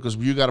go, brother, because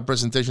you got a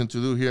presentation to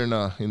do here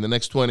in the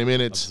next 20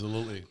 minutes.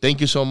 Absolutely.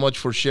 Thank you so much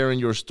for sharing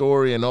your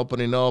story and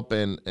opening up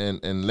and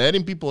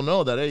letting people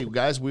know that, hey,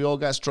 guys, we all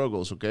got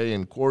struggles, okay?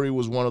 And Corey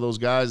was one of those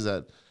guys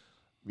that,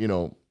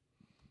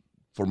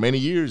 for many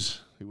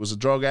years he was a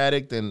drug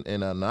addict and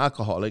an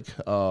alcoholic,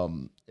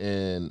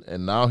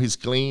 and now he's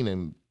clean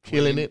and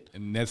killing it.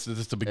 And that's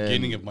the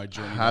beginning of my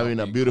journey.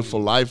 Having a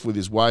beautiful life with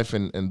his wife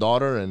and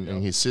daughter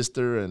and his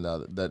sister, and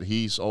that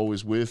he's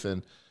always with.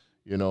 And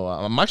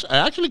I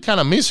actually kind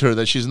of miss her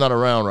that she's not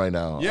around right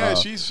now. Yeah,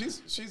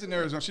 she's in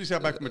Arizona. She's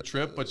got back from a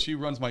trip, but she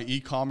runs my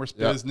e-commerce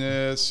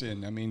business,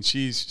 and I mean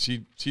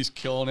she's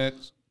killing it.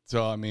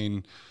 So I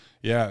mean,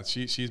 yeah,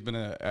 she's been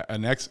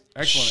an excellent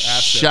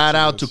asset. Shout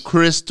out to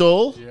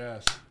Crystal.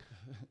 Yes.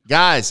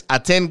 Guys,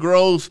 Attend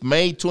Growth,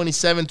 May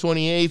 27,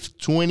 28th,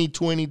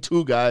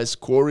 2022, guys.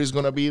 Corey's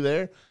going to be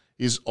there.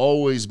 He's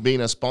always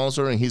been a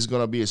sponsor, and he's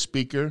going to be a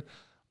speaker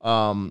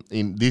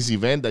in this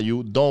event that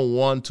you don't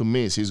want to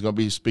miss. He's going to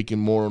be speaking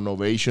more on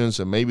innovations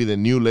and maybe the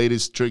new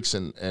latest tricks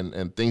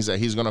and things that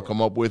he's going to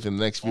come up with in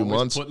the next few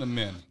months. Putting them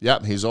in.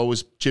 Yep, he's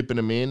always chipping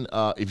them in.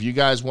 If you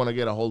guys want to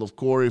get a hold of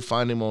Corey,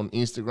 find him on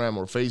Instagram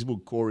or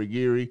Facebook, Corey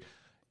Geary.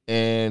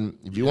 And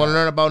if you want to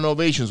learn about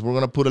innovations, we're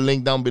going to put a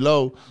link down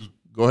below.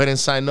 go ahead and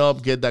sign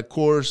up, get that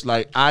course.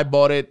 Like, I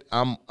bought it.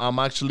 I'm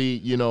actually,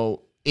 you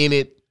know, in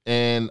it,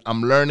 and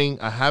I'm learning.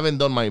 I haven't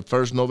done my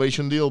first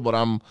Novation deal, but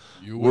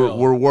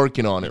we're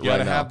working on it right now. You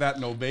got to have that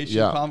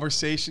Novation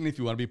conversation if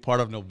you want to be part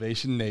of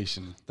Novation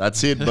Nation.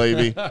 That's it,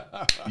 baby.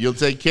 You'll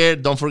take care.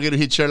 Don't forget to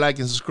hit share, like,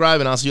 and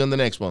subscribe, and I'll see you on the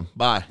next one.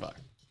 Bye.